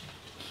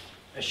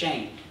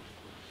ashamed,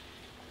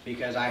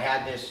 because I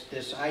had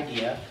this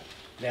idea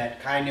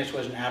that kindness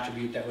was an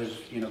attribute that was,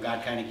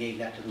 God kind of gave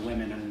that to the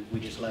women and we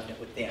just left it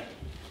with them.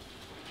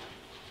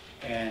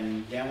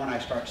 And then when I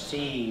start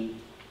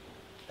seeing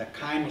the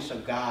kindness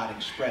of God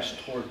expressed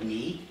toward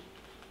me,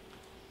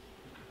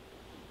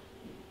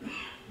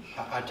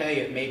 I'll tell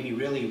you, it made me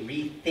really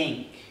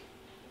rethink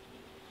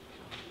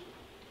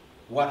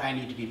what I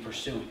need to be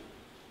pursuing,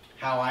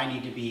 how I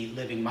need to be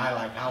living my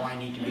life, how I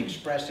need to be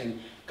expressing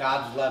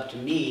God's love to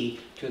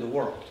me, to the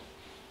world.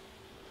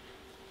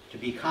 To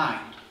be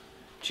kind,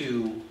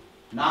 to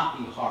not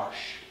be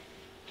harsh,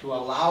 to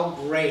allow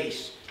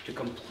grace to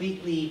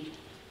completely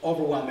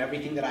overwhelm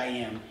everything that I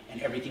am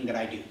and everything that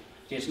I do.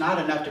 See, it's not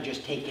enough to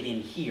just take it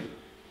in here.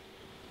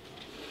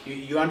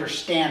 You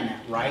understand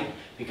that, right?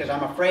 Because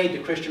I'm afraid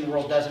the Christian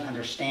world doesn't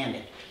understand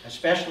it,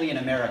 especially in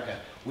America.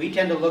 We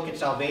tend to look at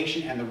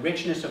salvation and the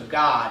richness of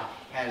God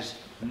as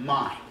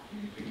mine.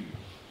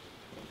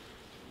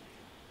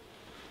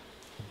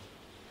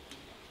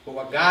 But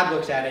what God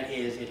looks at it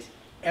is, it's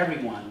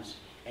everyone's,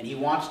 and he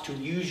wants to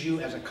use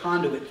you as a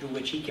conduit through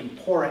which he can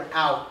pour it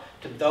out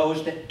to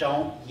those that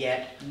don't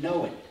yet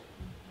know it.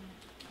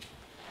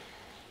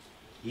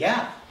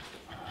 Yeah.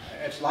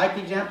 It's like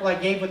the example I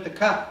gave with the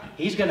cup.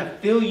 He's going to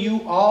fill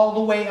you all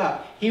the way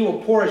up. He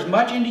will pour as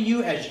much into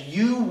you as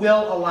you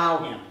will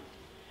allow him.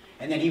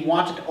 And then he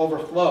wants it to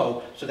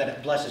overflow so that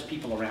it blesses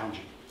people around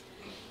you.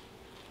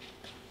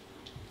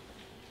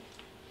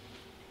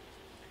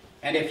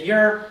 And if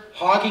you're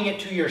hogging it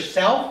to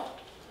yourself,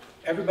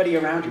 everybody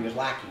around you is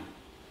lacking.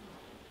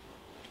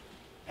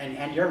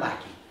 And you're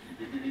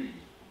lacking.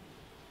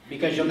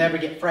 Because you'll never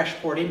get fresh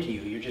poured into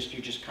you. You're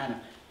just kind of,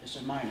 this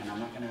is mine and I'm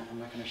not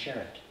gonna share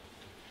it.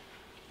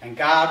 And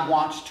God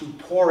wants to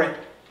pour it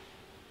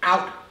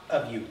out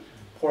of you.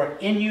 Pour it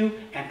in you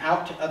and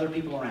out to other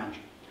people around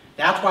you.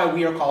 That's why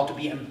we are called to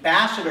be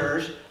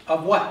ambassadors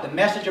of what? The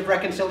message of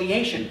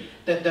reconciliation.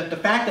 The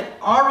fact that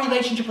our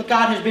relationship with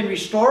God has been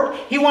restored,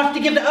 he wants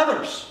to give to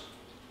others.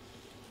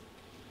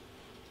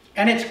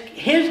 And it's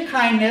his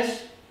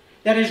kindness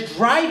that is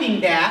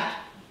driving that.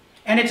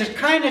 And it's his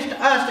kindness to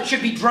us that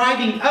should be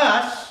driving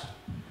us.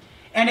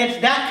 And it's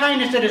that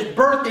kindness that is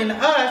birthed in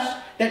us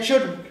that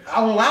should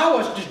allow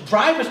us to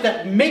drive us,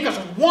 that make us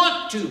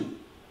want to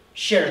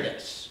share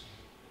this.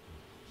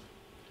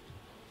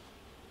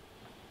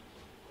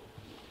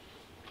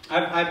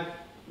 I've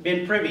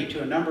been privy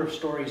to a number of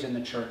stories in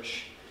the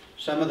church,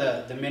 some of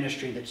the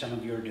ministry that some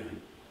of you are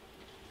doing.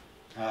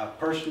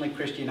 Personally,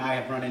 Christy and I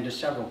have run into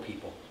several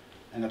people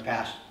in the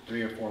past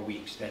 3 or 4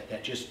 weeks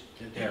that just,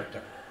 they're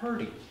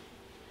hurting.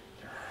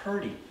 They're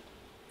hurting.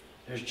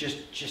 There's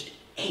just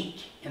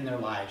ache in their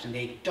lives, and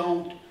they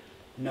don't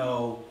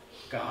know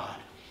God.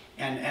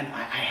 And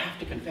I have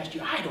to confess to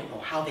you, I don't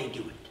know how they do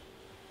it.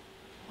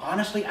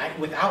 Honestly,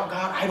 without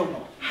God, I don't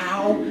know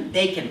how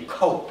they can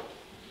cope.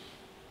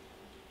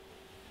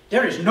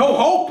 There is no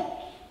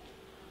hope.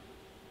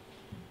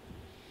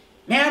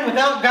 Man,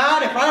 without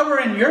God, if I were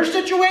in your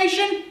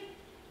situation,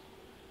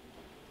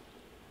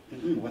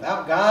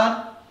 without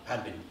God,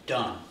 I'd been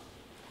done.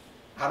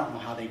 I don't know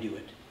how they do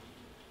it.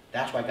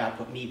 That's why God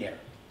put me there.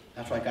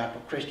 That's why God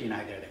put Christy and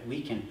I there, that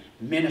we can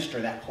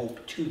minister that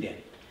hope to them.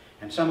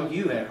 And some of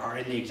you are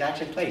in the exact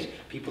same place.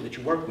 People that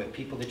you work with,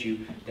 people that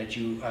you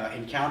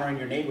encounter in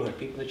your neighborhood,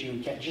 people that you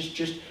encounter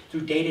just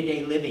through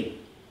day-to-day living.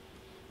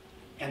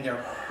 And they're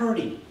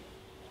hurting.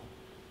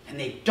 And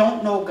they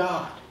don't know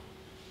God.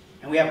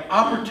 And we have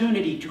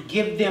opportunity to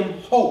give them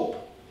hope.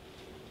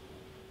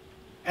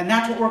 And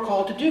that's what we're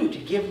called to do, to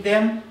give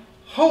them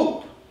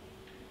hope.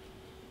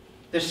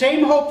 The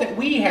same hope that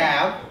we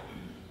have,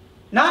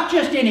 not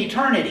just in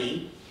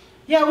eternity.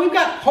 Yeah, we've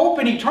got hope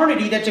in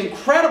eternity that's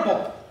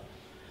incredible.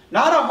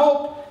 Not a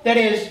hope that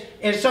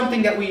is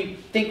something that we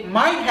think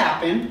might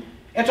happen.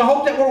 It's a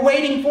hope that we're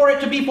waiting for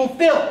it to be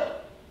fulfilled.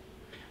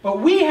 But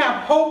we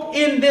have hope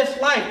in this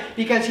life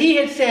because He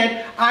had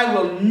said, I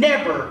will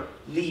never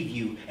leave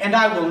you and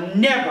I will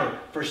never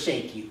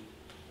forsake you.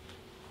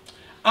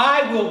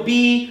 I will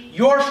be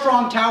your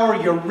strong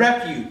tower, your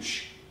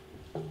refuge,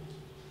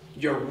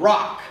 your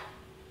rock.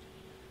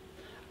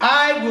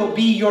 I will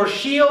be your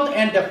shield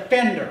and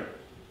defender.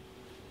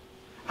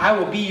 I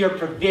will be your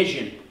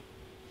provision.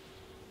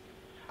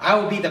 I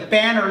will be the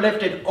banner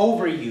lifted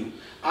over you.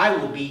 I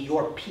will be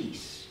your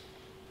peace.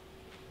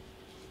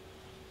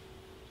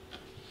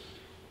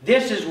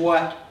 This is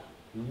what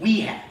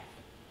we have.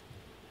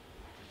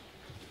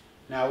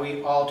 Now,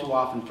 we all too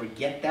often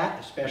forget that,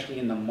 especially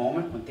in the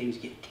moment when things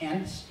get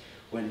tense,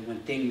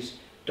 when things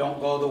don't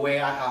go the way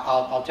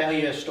I'll tell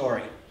you a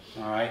story,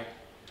 all right?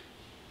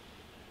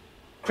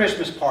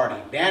 Christmas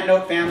party, Band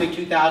Note Family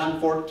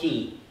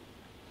 2014.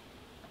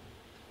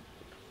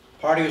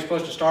 Party was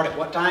supposed to start at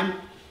what time?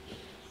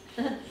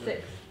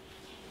 6.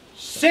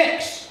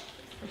 6!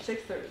 Or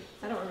 6:30.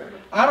 I don't remember.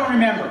 I don't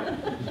remember.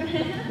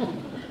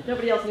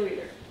 Nobody else knew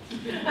either.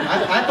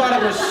 I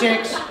thought it was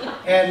 6,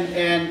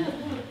 and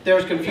there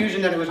was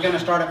confusion that it was going to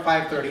start at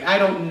 5:30. I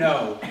don't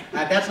know.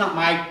 That's not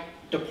my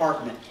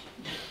department.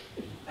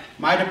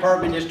 My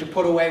department is to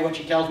put away what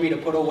she tells me to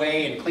put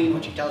away and clean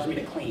what she tells me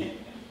to clean.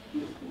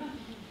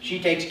 She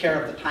takes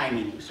care of the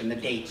timings and the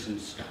dates and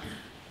stuff.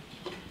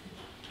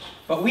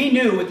 But we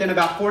knew within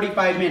about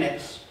 45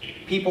 minutes,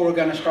 people were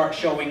going to start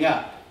showing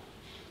up.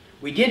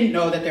 We didn't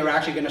know that they were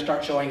actually going to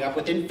start showing up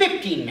within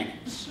 15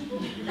 minutes.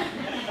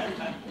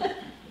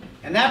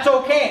 And that's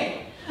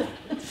okay.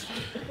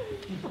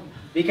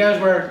 Because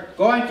we're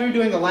going through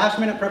doing the last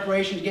minute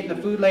preparations, getting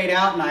the food laid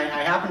out, and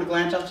I happen to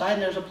glance outside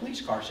and there's a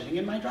police car sitting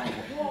in my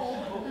driveway.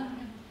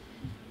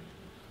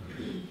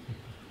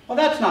 Well,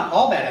 that's not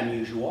all that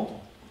unusual.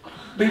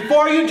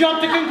 Before you jump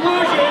to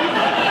conclusions,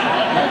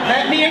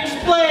 let me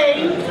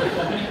explain.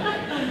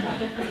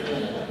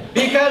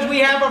 Because we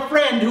have a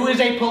friend who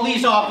is a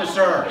police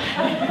officer.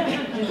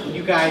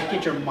 You guys,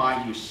 get your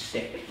mind, you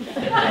sick.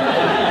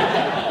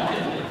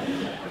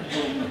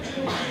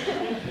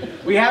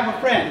 We have a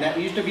friend that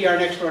used to be our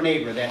next door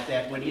neighbor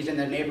that when he's in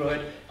the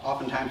neighborhood,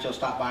 oftentimes he'll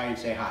stop by and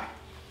say hi.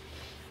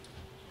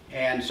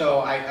 And so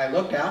I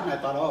looked out and I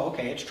thought, oh,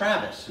 okay, it's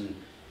Travis.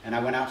 And I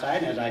went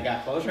outside, and as I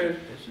got closer,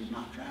 this is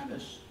not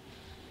Travis.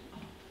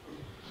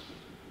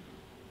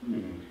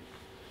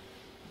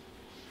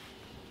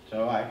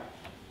 So I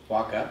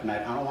walk up, and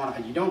I don't want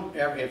to, you don't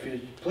ever, if a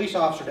police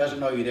officer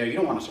doesn't know you there, you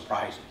don't want to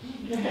surprise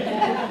him.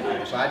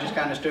 So I just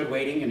kind of stood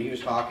waiting, and he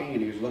was talking,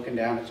 and he was looking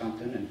down at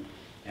something,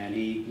 and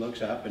he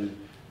looks up, and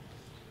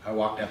I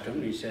walked up to him,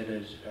 and he said,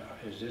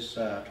 is this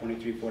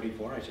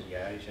 2344? I said,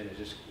 yeah. He said,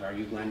 are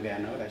you Glenn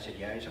Van Note? I said,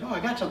 yeah. He said, oh, I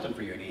got something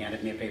for you, and he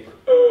handed me a paper.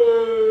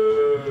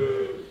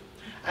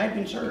 I had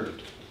been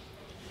served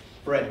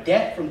for a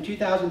debt from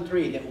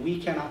 2003 that we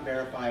cannot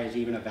verify as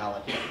even a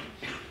valid debt.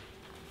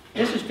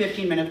 This is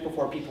 15 minutes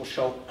before people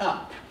show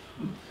up.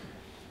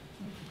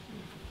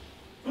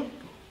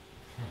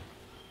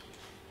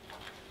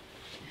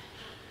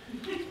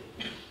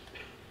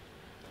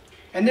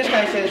 And this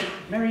guy says,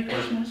 Merry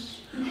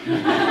Christmas.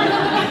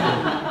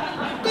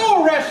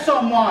 Go arrest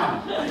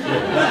someone.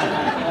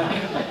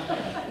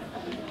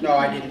 No,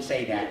 I didn't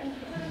say that.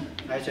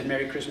 I said,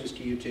 Merry Christmas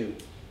to you too.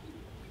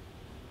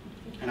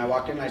 And I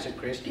walked in and I said,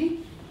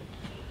 Christy,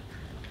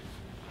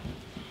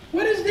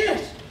 what is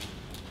this?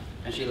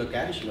 And she looked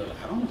at it and she goes,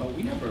 I don't know,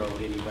 we never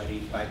owed anybody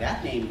by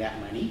that name that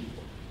money.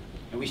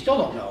 And we still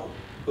don't know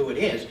who it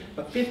is.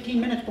 But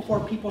 15 minutes before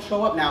people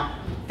show up. Now,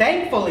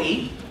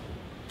 thankfully,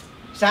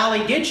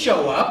 Sally did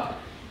show up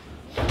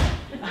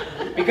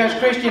because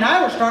Christy and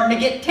I were starting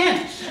to get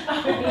tense.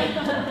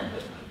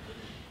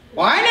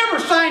 Well, I never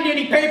signed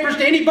any papers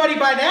to anybody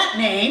by that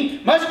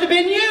name. Must have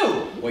been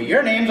you. Well,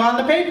 your name's on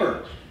the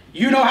paper.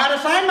 You know how to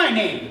sign my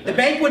name. The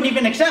bank wouldn't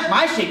even accept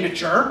my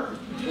signature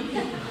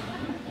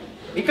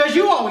because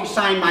you always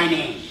sign my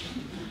name.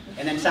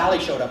 And then Sally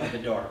showed up at the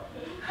door.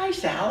 Hi,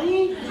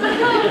 Sally.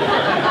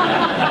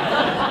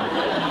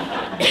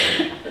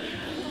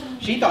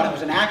 She thought it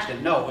was an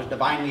accident. No, it was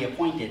divinely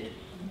appointed.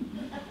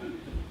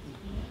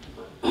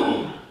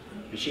 And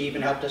she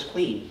even helped us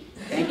clean.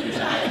 Thank you,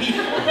 Sally.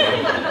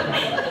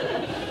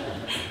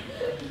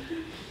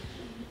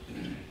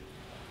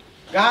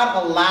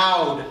 God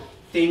allowed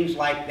things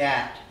like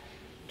that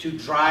to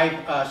drive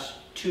us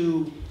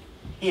to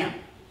Him.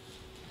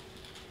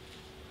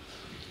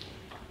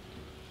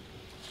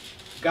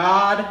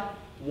 God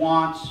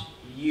wants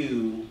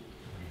you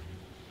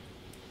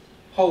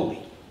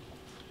holy.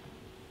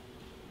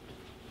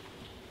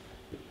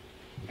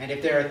 And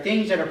if there are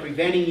things that are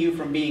preventing you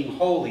from being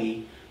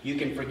holy, you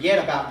can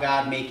forget about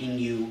God making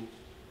you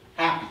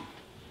happy.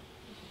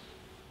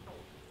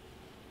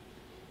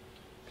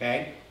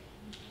 Okay?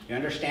 You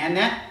understand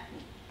that?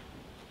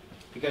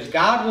 Because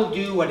God will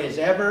do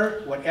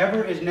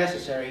whatever is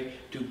necessary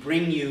to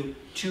bring you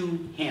to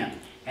Him.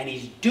 And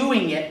He's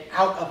doing it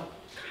out of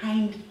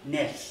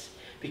kindness.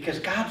 Because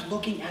God's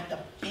looking at the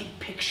big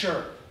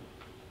picture.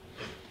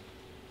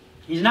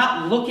 He's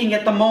not looking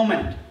at the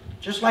moment.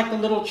 Just like the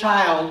little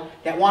child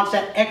that wants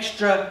that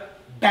extra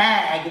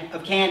bag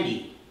of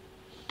candy.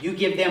 You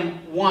give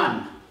them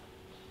one.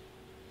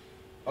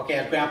 Okay,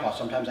 as Grandpa,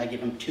 sometimes I give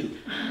him two.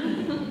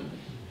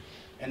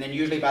 And then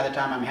usually by the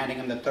time I'm handing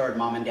him the third,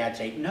 Mom and Dad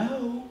say,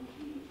 no.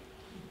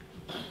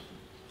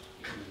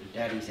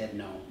 Daddy said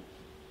no.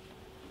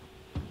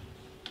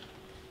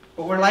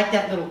 But we're like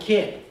that little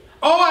kid.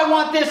 Oh, I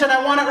want this and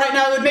I want it right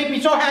now. It would make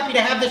me so happy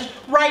to have this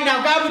right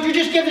now. God, would you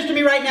just give this to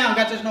me right now? And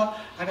God says, no,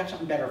 I got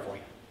something better for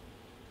you.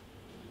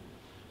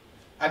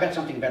 I got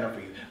something better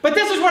for you. But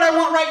this is what I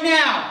want right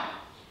now.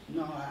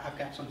 No, I've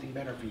got something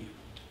better for you.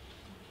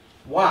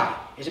 Why?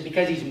 Is it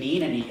because he's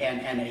mean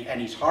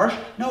and he's harsh?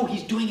 No,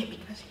 he's doing it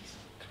because he's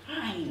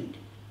kind.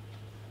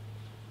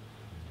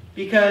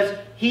 Because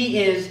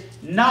he is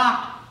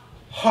not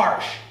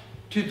harsh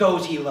to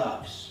those he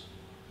loves.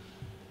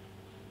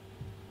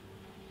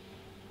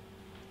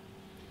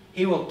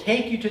 He will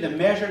take you to the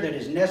measure that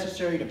is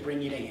necessary to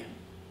bring you to him.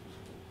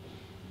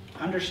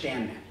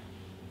 Understand that.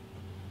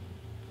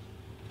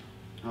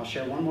 I'll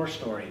share one more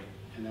story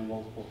and then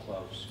we'll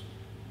close.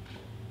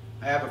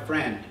 I have a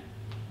friend,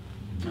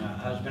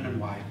 husband and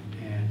wife,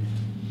 and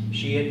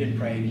she had been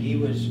praying. He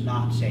was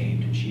not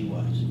saved and she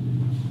was.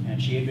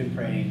 And she had been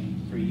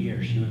praying for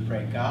years. She would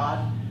pray,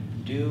 God,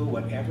 do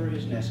whatever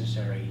is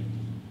necessary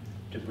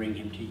to bring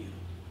him to you.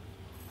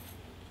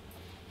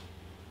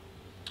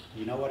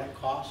 You know what it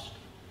cost?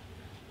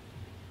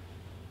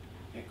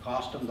 It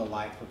cost them the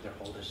life of their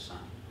oldest son.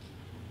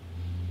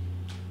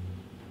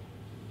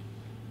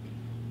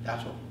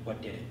 That's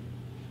what did it.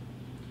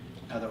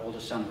 Now their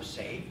oldest son was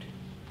saved.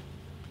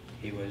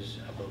 He was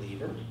a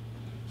believer,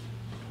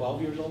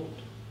 12 years old,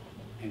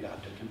 and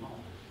God took him home.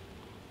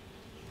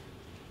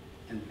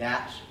 And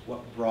that's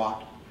what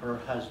brought her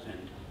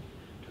husband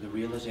to the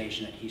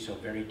realization that he so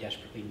very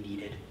desperately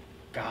needed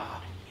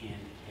God in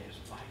his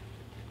life.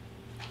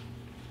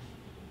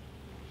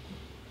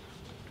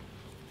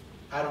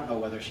 I don't know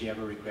whether she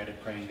ever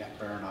regretted praying that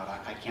prayer or not.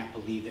 I can't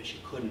believe that she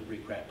couldn't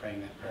regret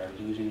praying that prayer,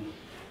 losing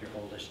your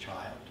oldest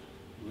child,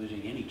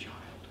 losing any child.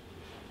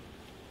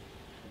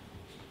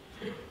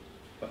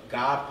 But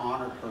God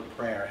honored her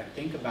prayer. And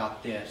think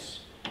about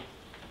this.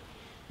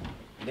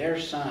 Their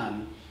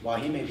son, while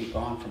he may be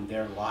gone from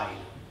their life,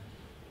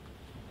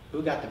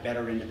 who got the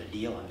better end of the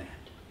deal in that?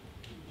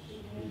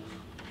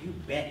 You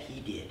bet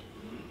he did.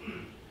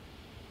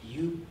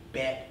 You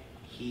bet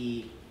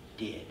he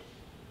did.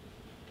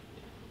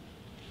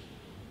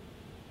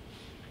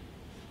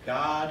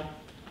 God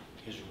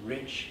is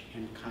rich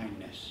in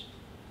kindness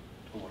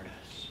toward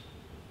us.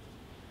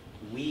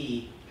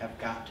 We have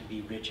got to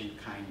be rich in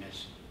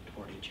kindness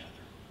toward each other.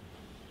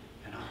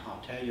 And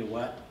I'll tell you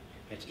what,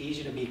 it's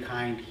easy to be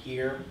kind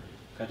here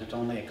because it's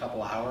only a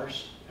couple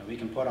hours. And we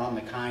can put on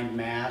the kind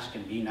mask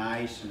and be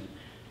nice and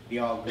be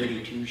all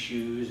goody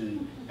two-shoes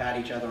and pat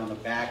each other on the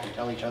back and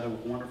tell each other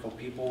what wonderful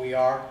people we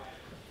are.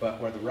 But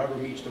where the rubber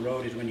meets the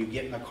road is when you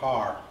get in the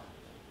car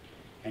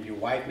and your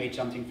wife made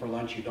something for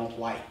lunch you don't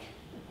like.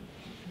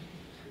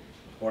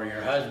 Or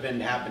your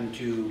husband happened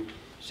to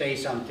say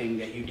something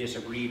that you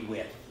disagreed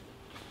with.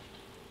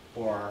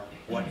 Or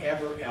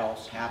whatever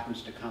else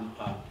happens to come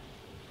up.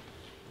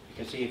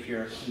 Because see, if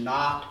you're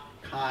not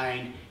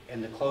kind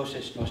in the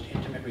closest, most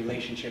intimate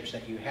relationships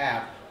that you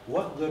have,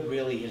 what good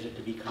really is it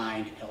to be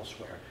kind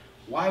elsewhere?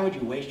 Why would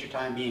you waste your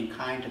time being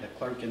kind to the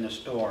clerk in the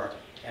store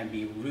and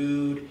be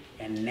rude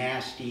and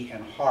nasty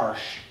and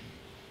harsh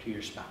to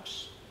your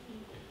spouse?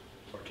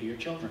 Or to your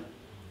children?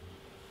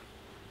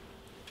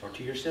 Or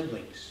to your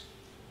siblings?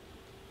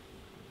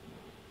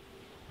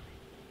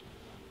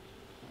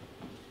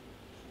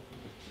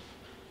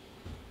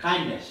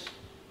 Kindness,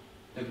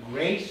 the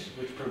grace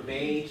which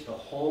pervades the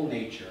whole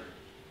nature,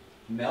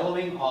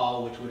 mellowing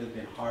all which would have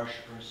been harsh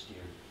or austere.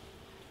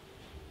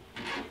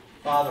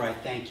 Father, I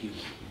thank you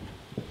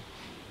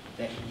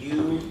that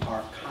you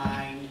are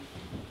kind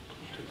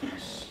to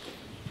us.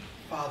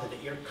 Father,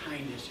 that your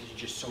kindness is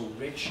just so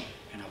rich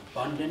and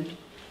abundant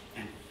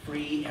and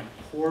free and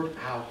poured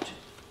out,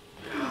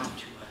 God,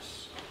 to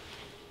us.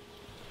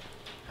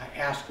 I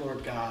ask,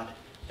 Lord God,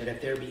 that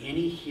if there be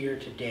any here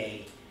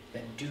today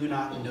that do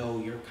not know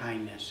your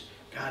kindness,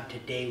 God,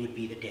 today would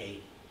be the day.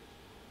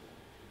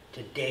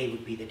 Today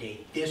would be the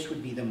day. This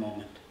would be the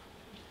moment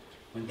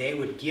when they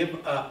would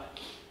give up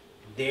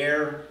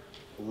their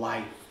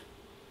life.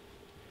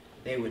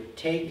 They would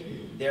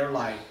take their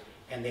life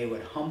and they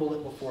would humble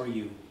it before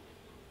you.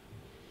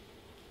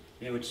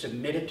 They would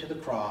submit it to the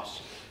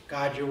cross.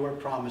 God, your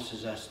word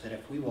promises us that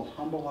if we will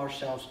humble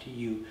ourselves to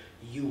you,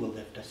 you will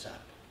lift us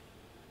up.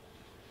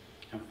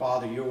 And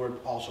Father, your word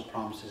also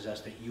promises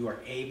us that you are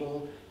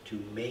able to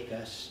make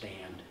us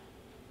stand.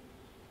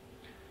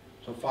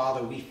 So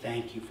Father, we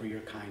thank you for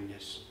your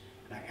kindness.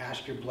 And I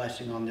ask your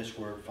blessing on this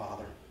word,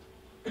 Father.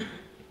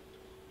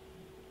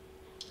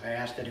 I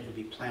ask that it would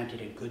be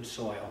planted in good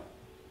soil,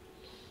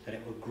 that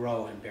it would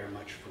grow and bear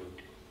much fruit.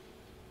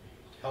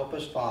 Help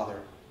us,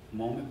 Father,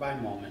 moment by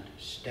moment,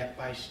 step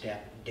by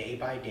step, day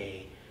by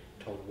day,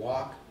 to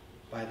walk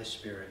by the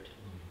Spirit,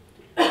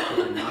 to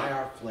deny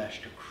our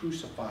flesh, to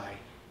crucify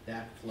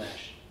that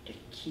flesh, to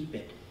keep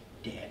it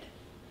dead.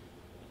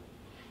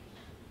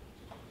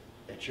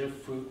 That your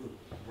fruit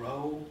would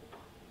grow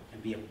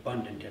and be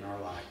abundant in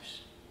our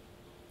lives.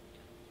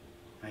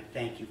 I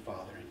thank you,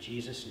 Father, in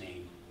Jesus'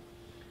 name.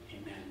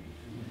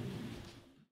 Amen.